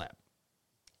Carlos Dunlap,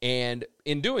 and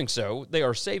in doing so, they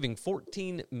are saving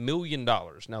 $14 million.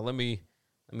 Now, let me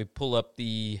pull up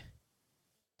the.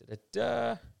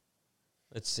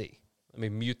 Let's see. Let me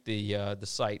mute the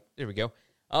site. There we go.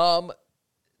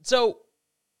 So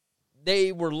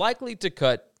they were likely to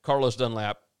cut Carlos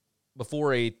Dunlap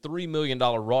before a $3 million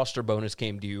roster bonus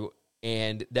came due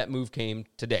and that move came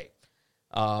today.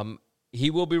 He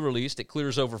will be released. It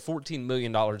clears over $14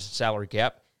 million in salary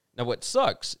cap. Now, what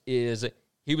sucks is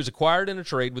he was acquired in a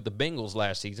trade with the Bengals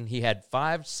last season. He had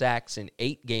 5 sacks in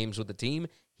 8 games with the team.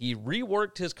 He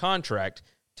reworked his contract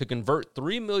to convert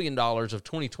 $3 million of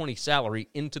 2020 salary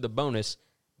into the bonus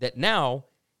that now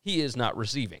he is not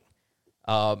receiving.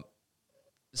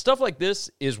 Stuff like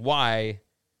this is why,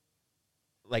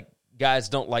 like, guys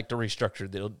don't like to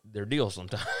restructure their deals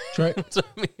sometimes. That's right. So,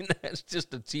 I mean, that's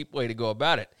just a cheap way to go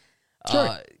about it.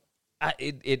 That's right.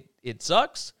 It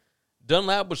sucks.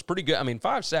 Dunlap was pretty good. I mean,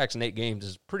 5 sacks in 8 games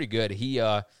is pretty good. He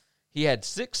had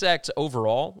 6 sacks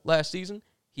overall last season.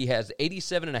 He has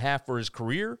 87.5 for his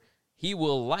career. He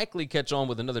will likely catch on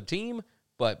with another team,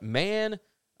 but man,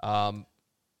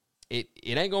 it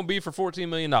ain't going to be for $14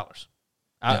 million.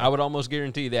 I would almost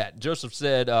guarantee that. Joseph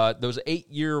said those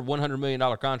 8-year, $100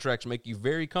 million contracts make you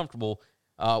very comfortable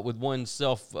with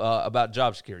oneself about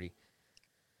job security.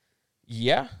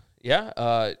 Yeah.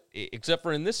 Except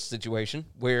for in this situation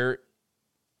where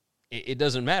it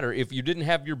doesn't matter. If you didn't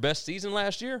have your best season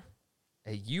last year,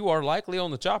 you are likely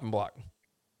on the chopping block,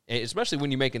 especially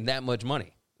when you're making that much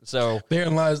money. So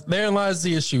therein lies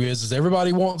the issue is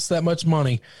everybody wants that much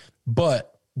money,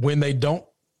 but when they don't,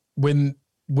 when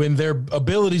their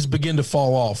abilities begin to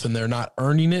fall off and they're not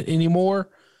earning it anymore,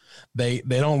 they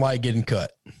don't like getting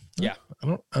cut. Yeah.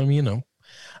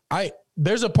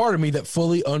 There's a part of me that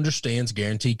fully understands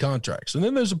guaranteed contracts. And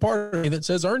then there's a part of me that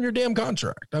says, earn your damn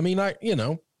contract. I mean,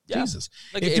 Jesus,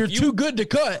 like if you're too good to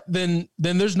cut, then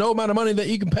there's no amount of money that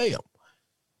you can pay them.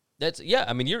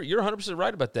 I mean, you're 100%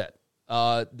 right about that.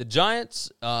 The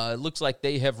Giants, looks like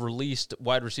they have released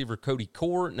wide receiver Cody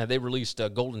Core. Now, they released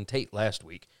Golden Tate last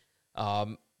week.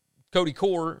 Cody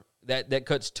Core, that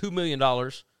cuts $2 million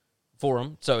for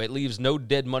him, so it leaves no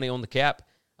dead money on the cap.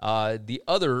 The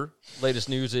other latest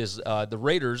news is the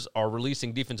Raiders are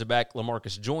releasing defensive back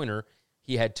LaMarcus Joyner.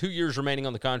 He had 2 years remaining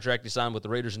on the contract he signed with the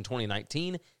Raiders in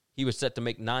 2019. He was set to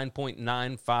make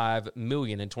 $9.95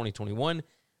 million in 2021.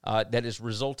 That is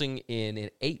resulting in an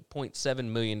 $8.7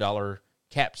 million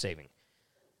cap saving.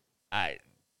 That's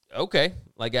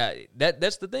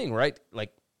the thing, right?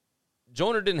 Like,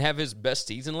 Joyner didn't have his best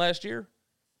season last year.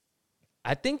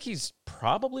 I think he's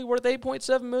probably worth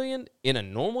 $8.7 million in a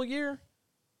normal year.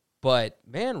 But,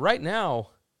 man, right now,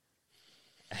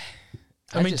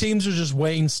 teams are just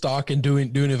weighing stock and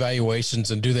doing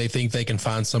evaluations, and do they think they can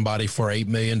find somebody for $8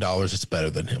 million that's better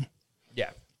than him?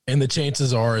 Yeah. And the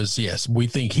chances are yes, we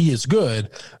think he is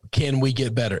good. Can we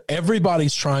get better?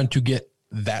 Everybody's trying to get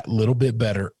that little bit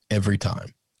better every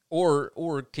time.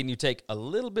 Or can you take a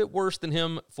little bit worse than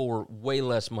him for way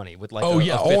less money with like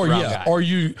guy? Or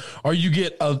you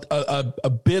get a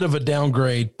bit of a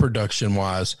downgrade production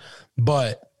wise,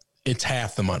 but it's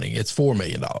half the money. It's $4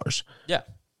 million. Yeah.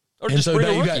 Or and just so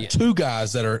now you got in. 2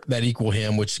 guys that equal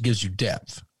him, which gives you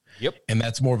depth. Yep. And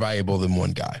that's more valuable than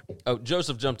one guy. Oh,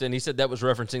 Joseph jumped in. He said that was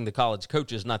referencing the college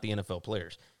coaches, not the NFL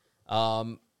players.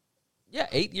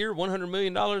 8-year, $100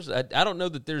 million. I don't know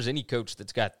that there's any coach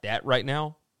that's got that right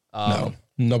now. No,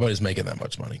 nobody's making that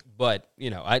much money. But,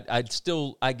 I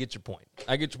get your point.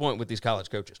 I get your point with these college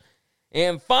coaches.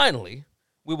 And finally,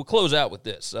 we will close out with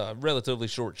this. Relatively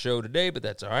short show today, but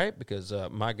that's all right because,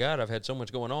 my God, I've had so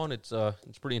much going on. It's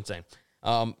pretty insane.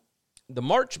 The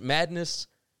March Madness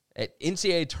at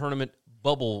NCAA tournament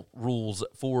bubble rules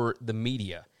for the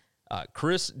media.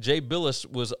 Chris J. Billis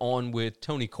was on with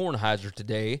Tony Kornheiser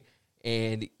today,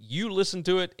 and you listened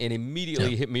to it and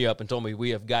immediately hit me up and told me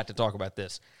we have got to talk about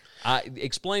this.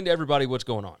 Explain to everybody what's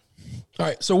going on. All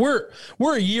right, so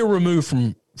we're a year removed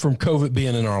from COVID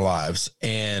being in our lives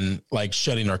and like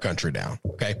shutting our country down.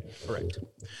 Okay, correct.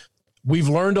 We've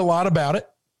learned a lot about it.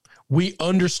 We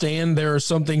understand there are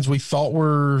some things we thought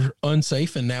were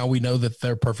unsafe, and now we know that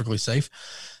they're perfectly safe.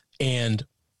 And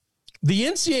the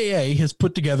NCAA has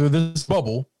put together this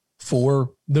bubble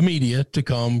for the media to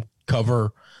come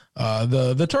cover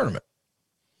the tournament.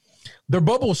 Their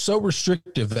bubble is so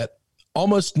restrictive that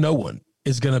almost no one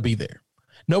is going to be there.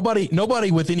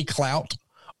 Nobody with any clout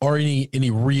or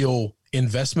any real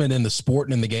investment in the sport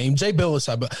and in the game. Jay Billis,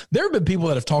 there have been people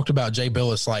that have talked about Jay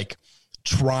Billis like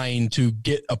trying to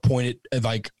get appointed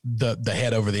like the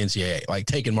head over the NCAA, like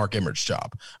taking Mark Emmert's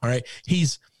job. All right.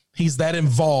 He's that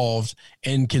involved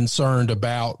and concerned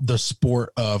about the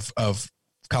sport of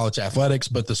college athletics,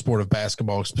 but the sport of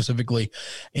basketball specifically.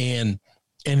 And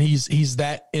he's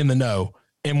that in the know.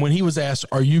 And when he was asked,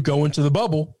 are you going to the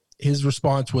bubble? His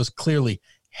response was clearly,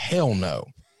 hell no.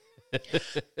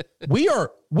 we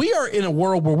are in a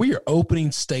world where we are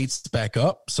opening states back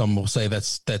up. Some will say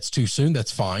that's too soon.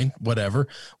 That's fine. Whatever.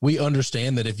 We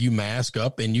understand that if you mask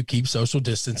up and you keep social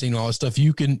distancing and all that stuff,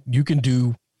 you can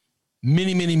do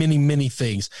many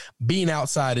things. Being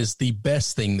outside is the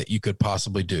best thing that you could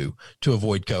possibly do to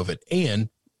avoid COVID. And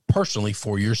personally,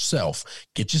 for yourself,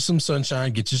 get you some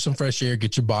sunshine, get you some fresh air,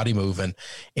 get your body moving,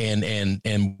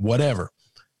 and whatever.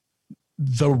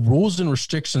 The rules and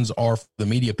restrictions are for the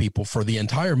media people for the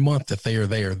entire month that they are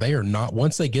there. They are not,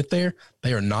 once they get there,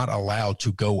 they are not allowed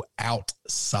to go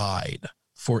outside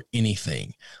for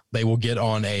anything. They will get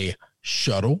on a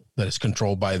shuttle that is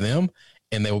controlled by them,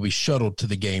 and they will be shuttled to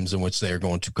the games in which they are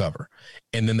going to cover.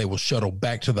 And then they will shuttle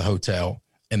back to the hotel,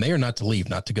 and they are not to leave,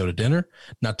 not to go to dinner,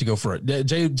 not to go for it.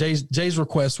 Jay's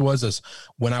request was,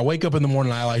 when I wake up in the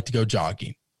morning, I like to go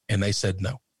jogging. And they said,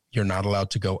 no, you're not allowed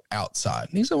to go outside.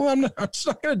 And he said, well, I'm just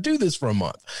not going to do this for a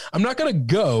month. I'm not going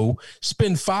to go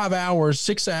spend 5 hours,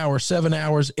 6 hours, 7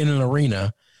 hours in an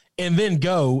arena and then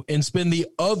go and spend the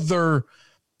other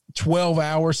 12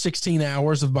 hours, 16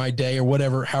 hours of my day or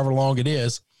whatever, however long it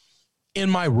is, in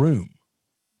my room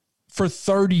for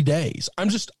 30 days. I'm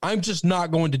just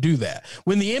not going to do that.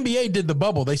 When the NBA did the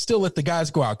bubble, they still let the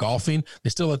guys go out golfing. They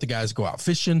still let the guys go out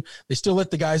fishing. They still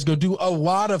let the guys go do a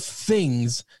lot of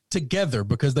things together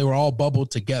because they were all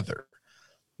bubbled together.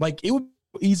 Like, it would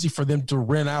be easy for them to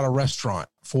rent out a restaurant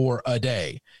for a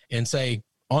day and say,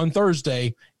 on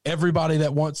Thursday, everybody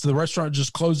that wants, the restaurant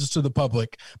just closes to the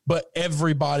public, but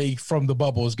everybody from the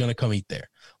bubble is going to come eat there.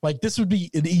 Like, this would be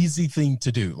an easy thing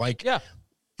to do. Like, yeah,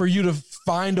 for you to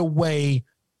find a way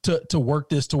to work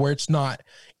this to where it's not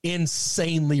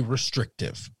insanely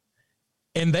restrictive.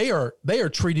 And they are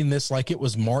treating this like it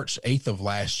was March 8th of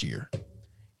last year.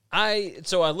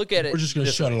 So I look at it. We're just going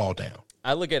to shut it all down.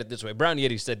 I look at it this way. Brown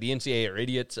Yeti said the NCAA are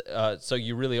idiots, so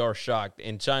you really are shocked.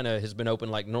 And China has been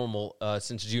open like normal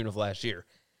since June of last year.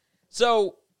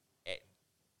 So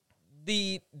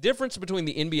the difference between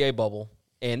the NBA bubble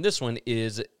and this one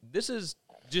is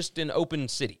just an open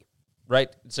city, right?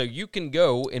 So you can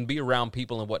go and be around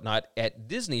people and whatnot. At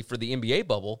Disney for the NBA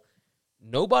bubble,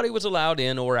 nobody was allowed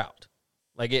in or out.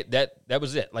 Like that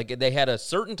was it. Like, they had a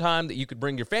certain time that you could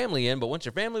bring your family in, but once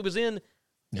your family was in,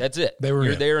 that's it.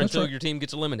 You're there until your team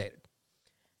gets eliminated.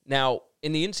 Now,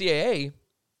 in the NCAA,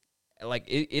 like,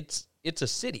 it's a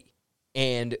city,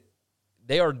 and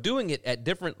they are doing it at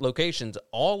different locations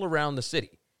all around the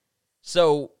city.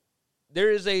 So there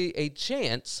is a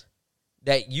chance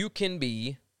that you can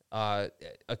be a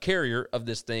carrier of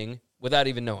this thing without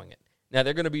even knowing it. Now,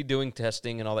 they're going to be doing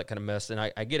testing and all that kind of mess, and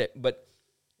I get it. But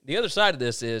the other side of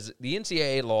this is the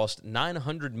NCAA lost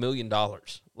 $900 million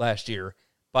last year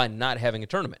by not having a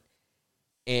tournament.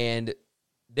 And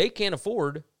they can't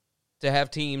afford to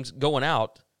have teams going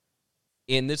out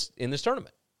in this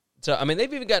tournament. So, I mean,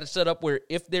 they've even got it set up where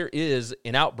if there is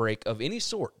an outbreak of any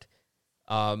sort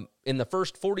in the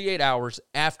first 48 hours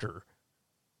after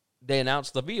they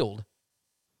announce the field,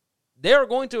 they are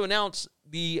going to announce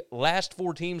the last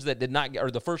four teams that did not, or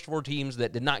the first four teams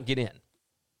that did not get in.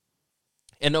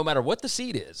 And no matter what the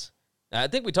seed is, I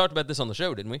think we talked about this on the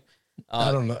show, didn't we?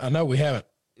 I don't know. I know we haven't.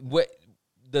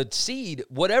 The seed,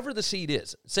 whatever the seed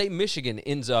is, say Michigan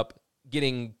ends up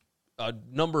getting a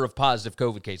number of positive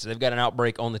COVID cases. They've got an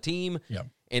outbreak on the team,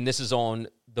 and this is on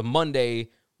the Monday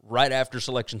right after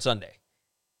Selection Sunday.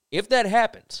 If that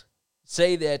happens,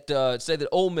 say that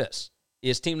Ole Miss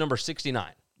is team number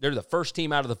 69. They're the first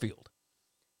team out of the field.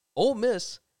 Ole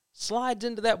Miss slides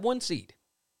into that one seed.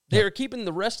 They're keeping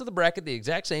the rest of the bracket the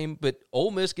exact same, but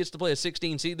Ole Miss gets to play a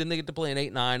 16 seed, then they get to play an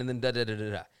 8-9, and then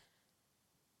da-da-da-da-da.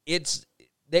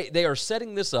 They are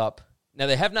setting this up. Now,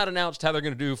 they have not announced how they're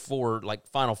going to do for, like,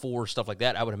 Final Four, stuff like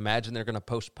that. I would imagine they're going to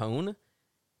postpone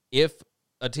if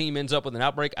a team ends up with an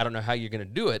outbreak. I don't know how you're going to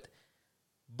do it.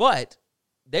 But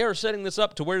they are setting this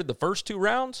up to where the first two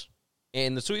rounds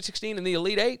and the Sweet 16 and the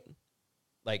Elite Eight,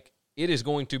 like, it is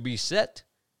going to be set.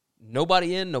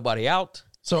 Nobody in, nobody out.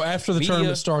 So after the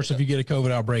tournament starts, if you get a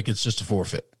COVID outbreak, it's just a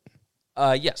forfeit?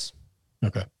 Yes.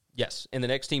 Okay. Yes, and the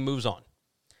next team moves on.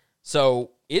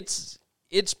 So it's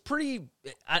pretty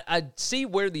 – I see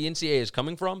where the NCAA is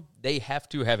coming from. They have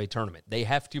to have a tournament. They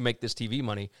have to make this TV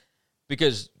money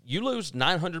because you lose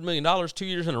 $900 million 2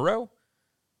 years in a row.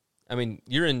 I mean,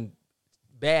 you're in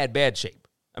bad shape.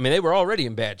 I mean, they were already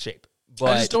in bad shape. But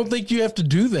I just don't think you have to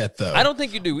do that, though. I don't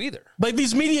think you do either. Like,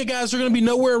 these media guys are going to be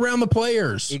nowhere around the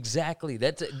players. Exactly.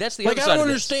 That's the other side of this. I don't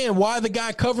understand why the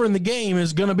guy covering the game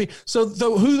is going to be – so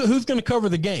who's going to cover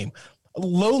the game?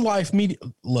 Low-level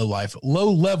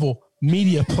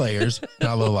media players,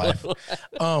 not low-life.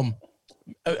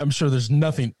 I'm sure there's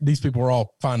nothing. These people are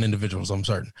all fine individuals, I'm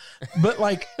certain. But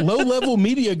like low-level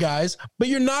media guys, but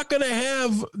you're not going to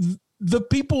have the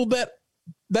people that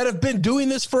have been doing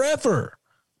this forever.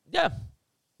 Yeah.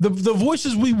 The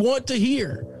voices we want to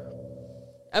hear.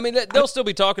 I mean, they'll still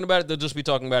be talking about it. They'll just be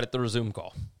talking about it through a Zoom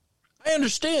call. I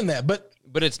understand that, but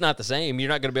it's not the same. You're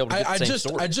not going to be able to get the same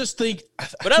story. I just think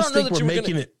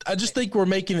we're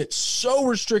making it so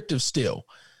restrictive still.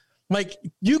 Like,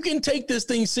 you can take this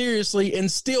thing seriously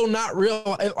and still not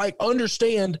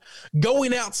understand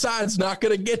going outside's not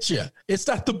going to get you. It's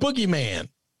not the boogeyman.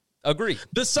 Agree.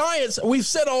 The science, we've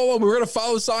said all along, we're going to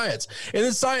follow science. And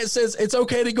then science says it's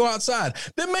okay to go outside.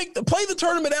 Then play the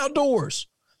tournament outdoors.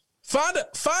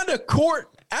 Find a court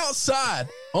outside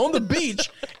on the beach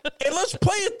and let's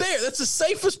play it there. That's the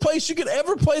safest place you could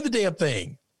ever play the damn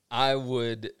thing. I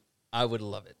would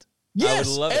love it.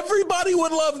 Yes, everybody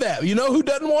would love that. You know who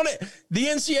doesn't want it? The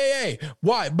NCAA.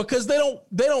 Why? Because they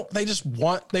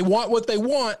want what they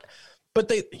want,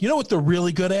 but you know what they're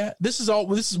really good at? This is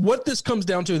what this comes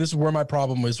down to. And this is where my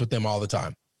problem is with them all the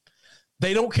time.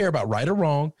 They don't care about right or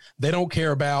wrong. They don't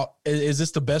care about, is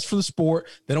this the best for the sport?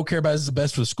 They don't care about, is this the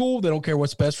best for the school? They don't care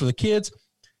what's best for the kids.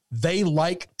 They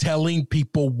like telling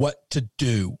people what to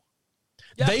do.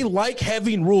 Yeah. They like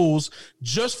having rules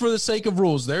just for the sake of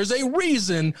rules. There's a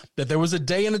reason that there was a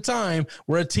day and a time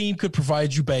where a team could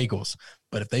provide you bagels.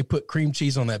 But if they put cream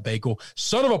cheese on that bagel,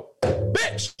 son of a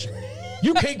bitch,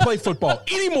 you can't play football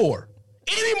anymore.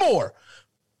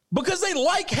 Because they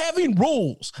like having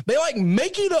rules. They like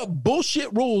making up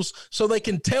bullshit rules so they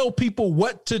can tell people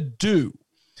what to do.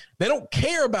 They don't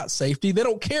care about safety. They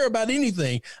don't care about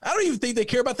anything. I don't even think they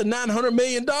care about the $900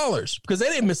 million because they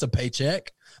didn't miss a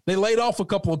paycheck. They laid off a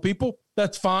couple of people.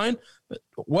 That's fine.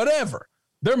 Whatever.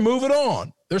 They're moving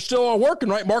on. They're still all working,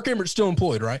 right? Mark Emmert's still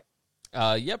employed, right?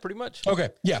 Yeah, pretty much. Okay,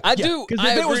 yeah. I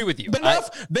agree with you.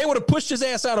 But they would have pushed his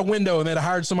ass out a window and they'd have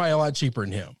hired somebody a lot cheaper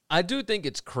than him. I do think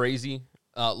it's crazy.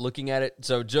 Looking at it.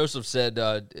 So Joseph said,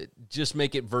 just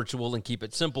make it virtual and keep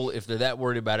it simple. If they're that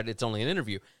worried about it, it's only an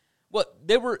interview. Well,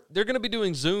 they're going to be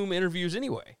doing Zoom interviews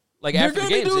anyway. Like they're going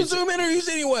to be doing Zoom interviews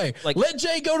anyway. Like, let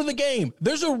Jay go to the game.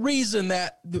 There's a reason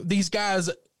that these guys,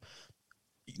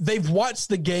 they've watched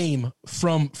the game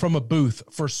from a booth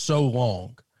for so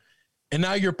long. And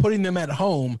now you're putting them at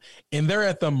home and they're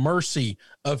at the mercy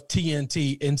of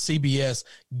TNT and CBS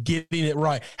getting it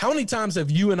right. How many times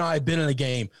have you and I been in a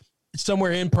game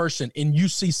somewhere in person and you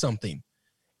see something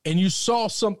and you saw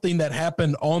something that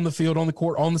happened on the field, on the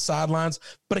court, on the sidelines,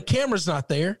 but a camera's not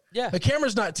there? Yeah. The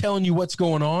camera's not telling you what's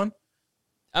going on.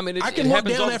 I mean, I can look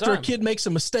down after a kid makes a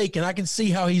mistake and I can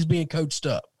see how he's being coached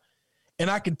up. And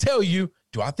I can tell you,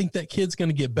 do I think that kid's going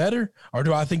to get better or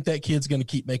do I think that kid's going to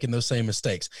keep making those same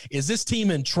mistakes? Is this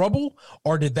team in trouble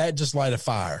or did that just light a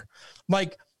fire?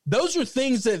 Like, those are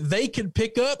things that they can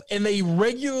pick up and they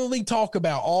regularly talk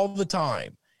about all the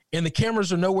time. And the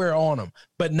cameras are nowhere on them.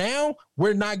 But now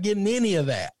we're not getting any of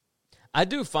that. I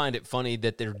do find it funny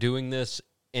that they're doing this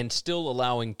and still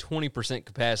allowing 20%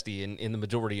 capacity in the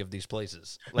majority of these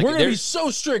places. Like, we're going to be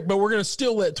so strict, but we're going to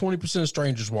still let 20% of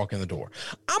strangers walk in the door.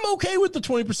 I'm okay with the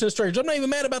 20% strangers. I'm not even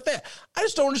mad about that. I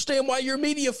just don't understand why your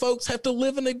media folks have to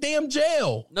live in a damn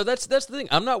jail. No, that's the thing.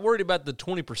 I'm not worried about the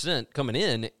 20% coming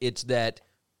in. It's that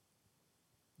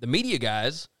the media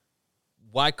guys,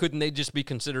 why couldn't they just be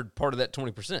considered part of that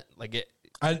 20%? Like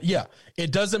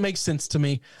it doesn't make sense to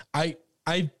me.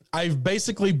 I've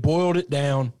basically boiled it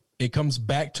down. It comes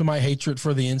back to my hatred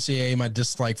for the NCAA, my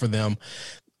dislike for them.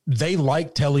 They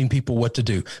like telling people what to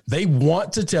do. They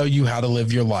want to tell you how to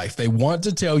live your life. They want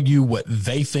to tell you what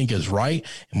they think is right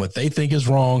and what they think is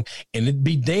wrong. And it'd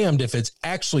be damned if it's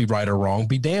actually right or wrong.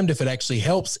 Be damned if it actually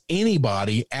helps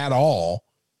anybody at all.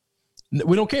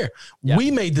 We don't care. Yeah.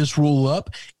 We made this rule up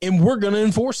and we're going to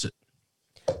enforce it.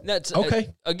 That's okay.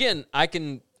 Again,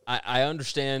 I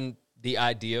understand the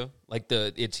idea, like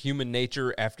it's human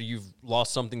nature after you've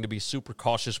lost something to be super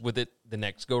cautious with it the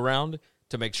next go round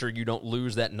to make sure you don't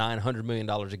lose that $900 million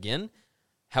again.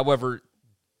 However,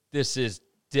 this is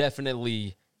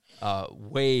definitely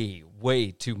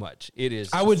way too much. It is.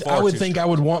 I would think I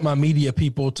would want my media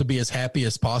people to be as happy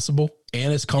as possible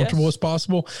and as comfortable as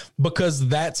possible, because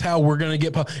that's how we're going to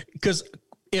get. Because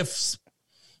if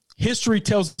history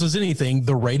tells us anything,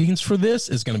 the ratings for this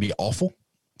is going to be awful.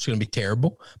 It's going to be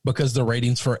terrible because the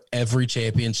ratings for every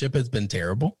championship has been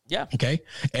terrible. Yeah. Okay.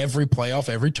 Every playoff,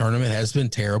 every tournament has been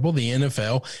terrible. The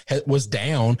NFL was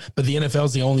down, but the NFL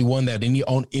is the only one that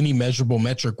on any measurable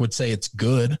metric would say it's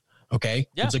good. Okay.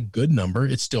 Yeah. It's a good number.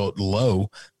 It's still low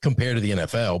compared to the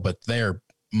NFL, but they're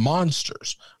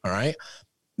monsters. All right.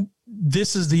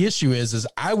 this is the issue is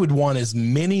I would want as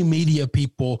many media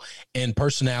people and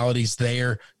personalities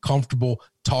there comfortable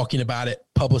talking about it,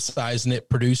 publicizing it,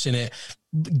 producing it,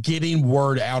 getting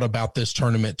word out about this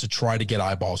tournament to try to get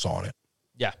eyeballs on it.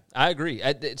 Yeah, I agree.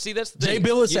 See, that's the Jay thing.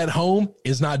 Billis at home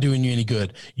is not doing you any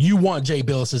good. You want Jay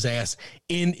Billis's ass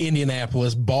in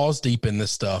Indianapolis, balls deep in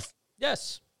this stuff.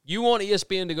 Yes. You want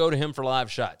ESPN to go to him for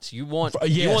live shots. You want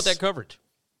Yes. that coverage.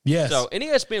 Yes. So, and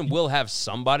ESPN will have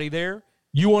somebody there.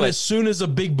 You want, but- as soon as a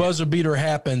big buzzer beater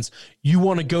happens, you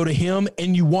want to go to him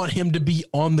and you want him to be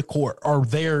on the court or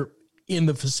there in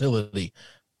the facility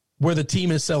where the team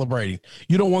is celebrating.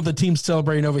 You don't want the team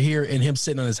celebrating over here and him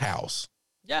sitting in his house.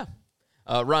 Yeah.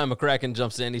 Ryan McCracken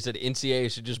jumps in. He said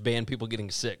NCAA should just ban people getting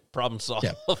sick. Problem solved.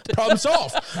 Yeah. Problem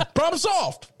solved. Problem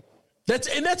solved. That's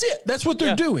it. That's what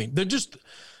they're doing. They're just,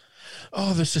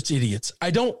 they're such idiots.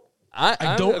 I don't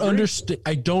understand.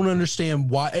 I don't understand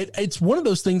why. It's one of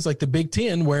those things like the Big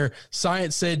Ten where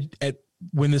science said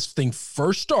when this thing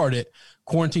first started,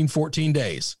 quarantine 14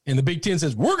 days. And the Big Ten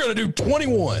says, we're going to do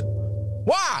 21.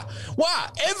 Why?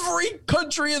 Every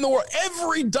country in the world,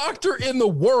 every doctor in the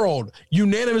world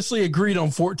unanimously agreed on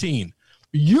 14.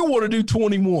 You want to do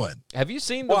 21. Have you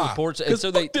seen the reports? Because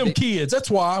fuck them kids.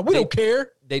 That's why. We don't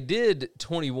care. They did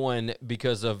 21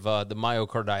 because of the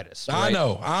myocarditis. Right? I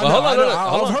know. Hold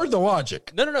on. I've heard the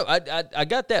logic. No. I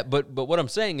got that. But what I'm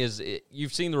saying is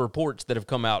you've seen the reports that have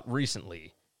come out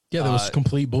recently. Yeah, that was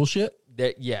complete bullshit.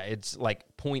 It's like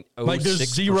 0.06%. Like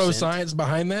there's zero science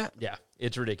behind that. Yeah,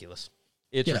 it's ridiculous.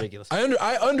 It's ridiculous.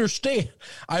 I understand.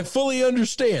 I fully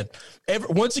understand.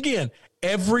 Once again,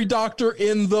 every doctor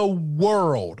in the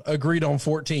world agreed on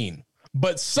 14,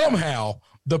 but somehow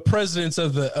the presidents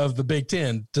of the Big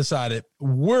Ten decided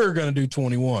we're going to do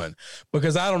 21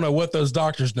 because I don't know what those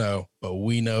doctors know, but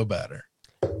we know better.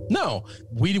 No,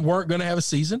 we weren't going to have a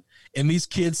season, and these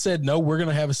kids said, no, we're going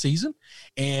to have a season,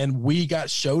 and we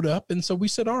showed up, and so we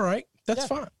said, all right, that's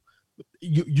fine.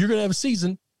 You're going to have a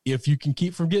season if you can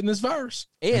keep from getting this virus.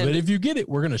 But if you get it,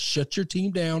 we're going to shut your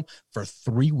team down for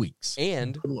 3 weeks.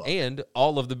 And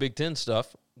all of the Big Ten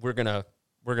stuff, we're gonna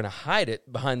hide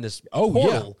it behind this portal.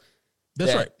 Yeah.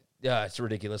 That's right. Yeah, it's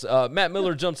ridiculous. Matt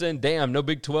Miller jumps in. Damn, no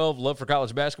Big 12 love for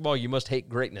college basketball. You must hate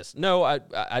greatness. No,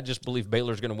 I just believe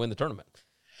Baylor's going to win the tournament.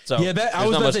 So yeah, I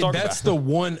was going to say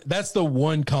that's the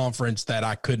one conference that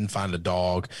I couldn't find a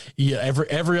dog. Yeah,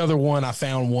 every other one I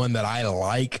found one that I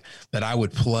like that I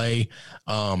would play.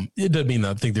 It doesn't mean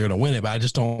I think they're going to win it, but I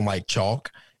just don't like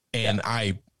chalk, and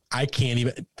I can't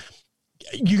even.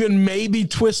 You can maybe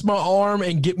twist my arm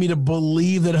and get me to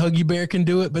believe that Huggy Bear can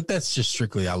do it, but that's just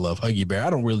strictly I love Huggy Bear. I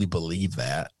don't really believe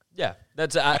that. Yeah, I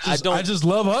just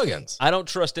love Huggins. I don't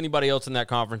trust anybody else in that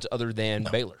conference other than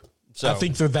Baylor. So I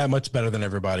think they're that much better than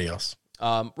everybody else.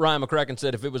 Ryan McCracken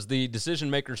said if it was the decision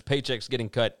makers' paychecks getting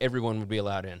cut, everyone would be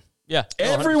allowed in. Yeah,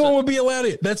 everyone would be allowed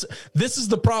in. This is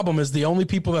the problem. Is the only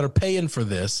people that are paying for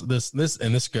this,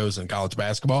 and this goes in college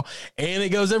basketball, and it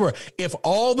goes everywhere. If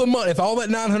all the money, if all that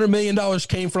 $900 million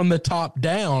came from the top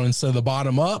down instead of the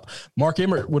bottom up, Mark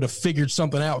Emmert would have figured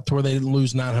something out to where they didn't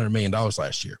lose $900 million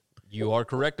last year. You are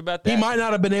correct about that. He might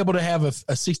not have been able to have a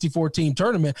 64-team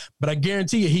tournament, but I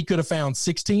guarantee you he could have found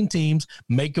 16 teams,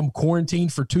 make them quarantine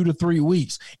for 2 to 3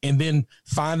 weeks, and then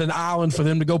find an island for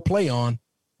them to go play on.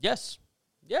 Yes.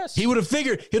 He'd have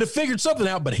figured something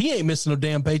out, but he ain't missing no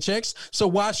damn paychecks, so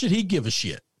why should he give a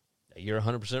shit? You're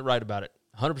 100% right about it.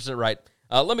 100% right.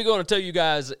 Let me go and tell you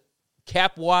guys,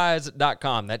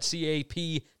 capwize.com. That's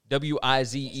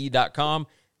CAPWIZE.com.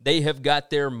 They have got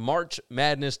their March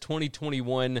Madness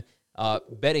 2021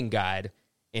 betting guide,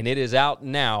 and it is out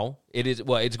now.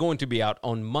 It's going to be out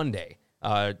on Monday.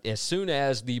 As soon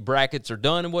as the brackets are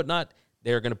done and whatnot,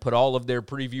 they're going to put all of their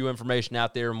preview information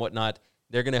out there and whatnot.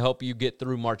 They're going to help you get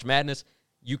through March Madness.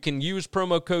 You can use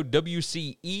promo code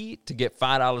WCE to get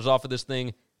 $5 off of this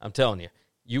thing. I'm telling you,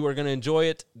 you are going to enjoy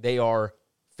it. They are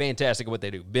fantastic at what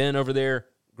they do. Ben over there,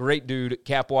 great dude,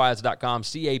 capwize.com,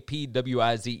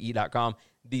 CAPWIZE.com.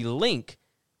 The link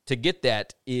to get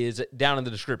that is down in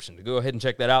the description. Go ahead and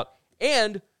check that out.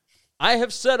 And I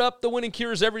have set up the Winning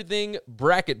Cures Everything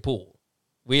bracket pool.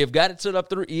 We have got it set up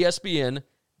through ESPN.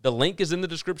 The link is in the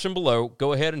description below.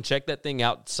 Go ahead and check that thing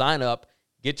out. Sign up.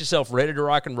 Get yourself ready to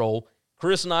rock and roll.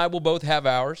 Chris and I will both have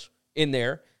ours in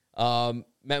there. Matt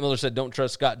Miller said, don't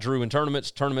trust Scott Drew in tournaments.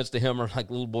 Tournaments to him are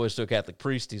like little boys to a Catholic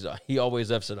priest. He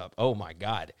always F's it up. Oh, my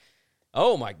God.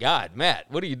 Matt,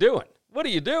 what are you doing?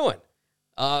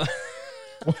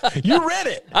 You read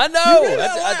it. I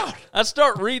know. I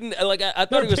start reading. Like I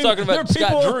thought he was talking about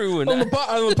Scott Drew. On the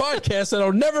podcast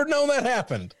that'll never know that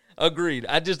happened. Agreed.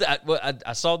 I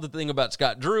saw the thing about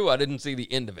Scott Drew. I didn't see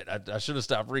the end of it. I should have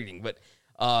stopped reading. But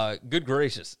Good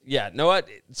gracious. Yeah, no,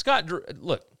 Scott Drew,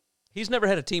 look, he's never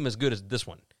had a team as good as this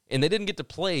one. And they didn't get to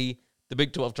play the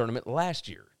Big 12 tournament last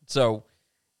year. So,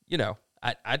 you know,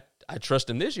 I trust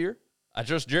him this year. I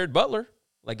trust Jared Butler.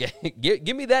 Like,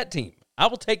 give me that team. I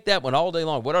will take that one all day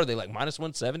long. What are they, like minus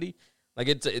 170?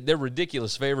 Like, they're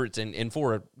ridiculous favorites, and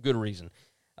for a good reason.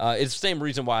 It's the same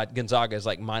reason why Gonzaga is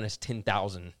like minus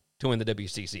 10,000 to win the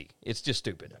WCC. It's just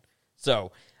stupid.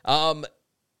 So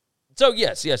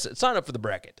yes, sign up for the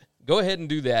bracket. Go ahead and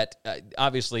do that.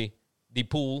 Obviously, the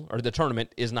pool or the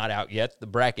tournament is not out yet. The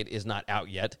bracket is not out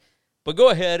yet. But go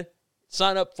ahead,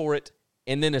 sign up for it,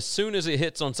 and then as soon as it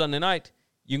hits on Sunday night,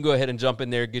 you can go ahead and jump in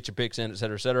there, get your picks in, et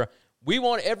cetera, et cetera. We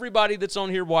want everybody that's on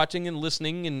here watching and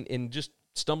listening and just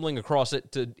stumbling across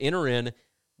it to enter in.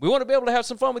 We want to be able to have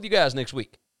some fun with you guys next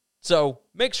week. So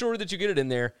make sure that you get it in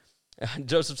there.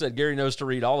 Joseph said Gary knows to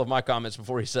read all of my comments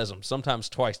before he says them, sometimes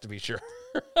twice to be sure.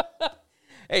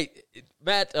 Hey,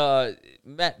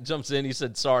 Matt jumps in. He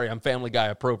said, sorry, I'm Family Guy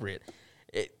appropriate.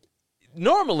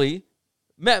 Normally,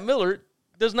 Matt Miller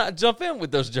does not jump in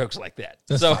with those jokes like that.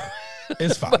 That's so fine.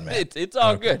 It's fine, man. It's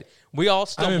all good. We all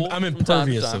stumble. I'm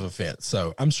impervious of offense,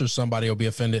 so I'm sure somebody will be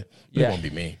offended. It won't be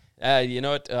me. You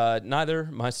know what? Neither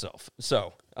myself.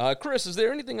 So, Chris, is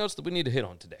there anything else that we need to hit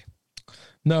on today?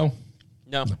 No.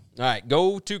 All right.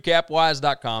 Go to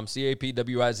capwize.com,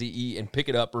 CAPWIZE, and pick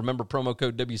it up. Remember promo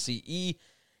code WCE,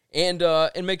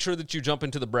 and make sure that you jump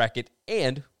into the bracket.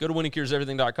 And go to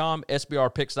winningcureseverything.com,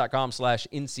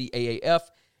 SBRpicks.com/NCAAF.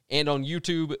 And on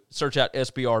YouTube, search out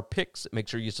SBR Picks. Make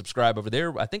sure you subscribe over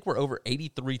there. I think we're over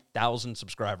 83,000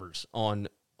 subscribers on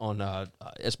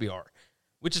SBR,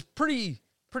 which is pretty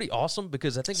awesome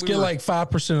because I think get like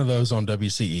 5% of those on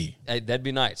WCE. That'd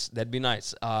be nice.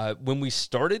 When we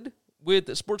started with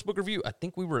the Sportsbook Review, I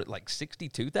think we were at like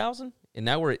 62,000, and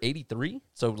now we're at 83.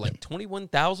 So like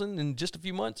 21,000 in just a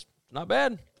few months. Not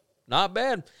bad.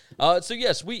 So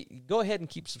yes, we go ahead and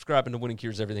keep subscribing to Winning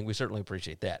Cures Everything. We certainly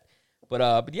appreciate that.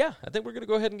 But yeah, I think we're going to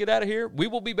go ahead and get out of here. We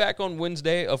will be back on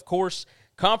Wednesday. Of course,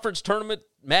 conference tournament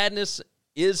madness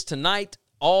is tonight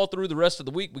all through the rest of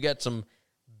the week. We got some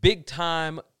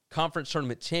big-time conference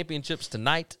tournament championships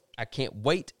tonight. I can't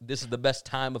wait. This is the best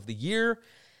time of the year.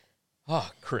 Oh,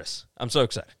 Chris, I'm so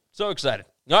excited. So excited.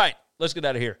 All right, let's get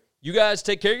out of here. You guys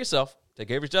take care of yourself. Take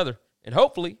care of each other. And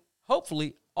hopefully,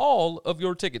 all of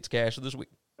your tickets cash this week.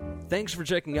 Thanks for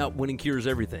checking out Winning Cures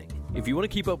Everything. If you want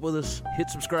to keep up with us, hit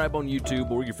subscribe on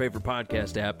YouTube or your favorite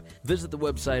podcast app. Visit the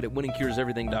website at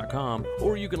winningcureseverything.com,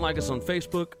 or you can like us on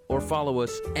Facebook or follow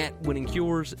us at Winning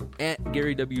Cures, at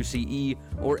Gary WCE,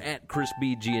 or at Chris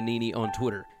B. Giannini on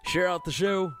Twitter. Share out the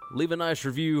show, leave a nice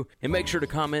review, and make sure to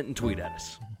comment and tweet at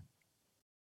us.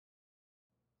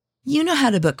 You know how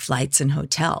to book flights and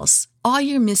hotels. All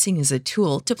you're missing is a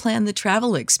tool to plan the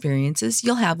travel experiences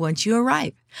you'll have once you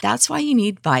arrive. That's why you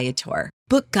need Viator.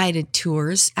 Book guided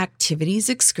tours, activities,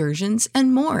 excursions,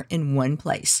 and more in one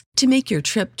place to make your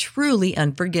trip truly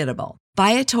unforgettable.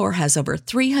 Viator has over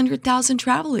 300,000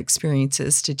 travel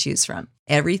experiences to choose from.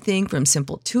 Everything from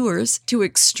simple tours to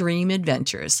extreme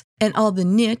adventures and all the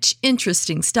niche,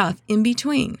 interesting stuff in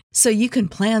between. So you can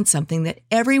plan something that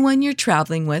everyone you're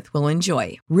traveling with will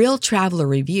enjoy. Real traveler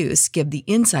reviews give the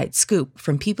inside scoop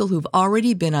from people who've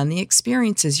already been on the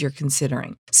experiences you're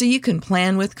considering. So you can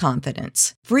plan with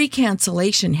confidence. Free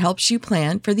cancellation helps you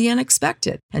plan for the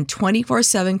unexpected. And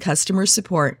 24/7 customer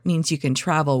support means you can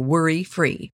travel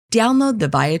worry-free. Download the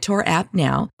Viator app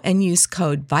now and use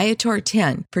code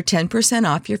Viator10 for 10%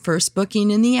 off your first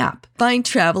booking in the app. Find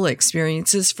travel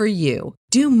experiences for you.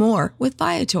 Do more with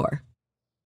Viator.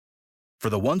 For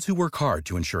the ones who work hard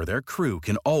to ensure their crew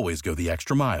can always go the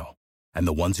extra mile, and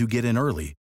the ones who get in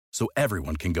early so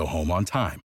everyone can go home on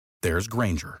time, there's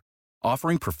Grainger,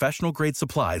 offering professional-grade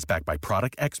supplies backed by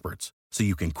product experts so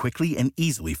you can quickly and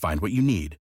easily find what you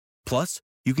need. Plus,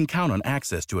 you can count on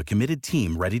access to a committed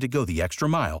team ready to go the extra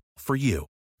mile for you.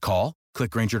 Call, click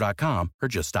Grainger.com, or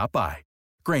just stop by.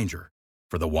 Grainger,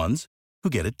 for the ones who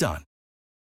get it done.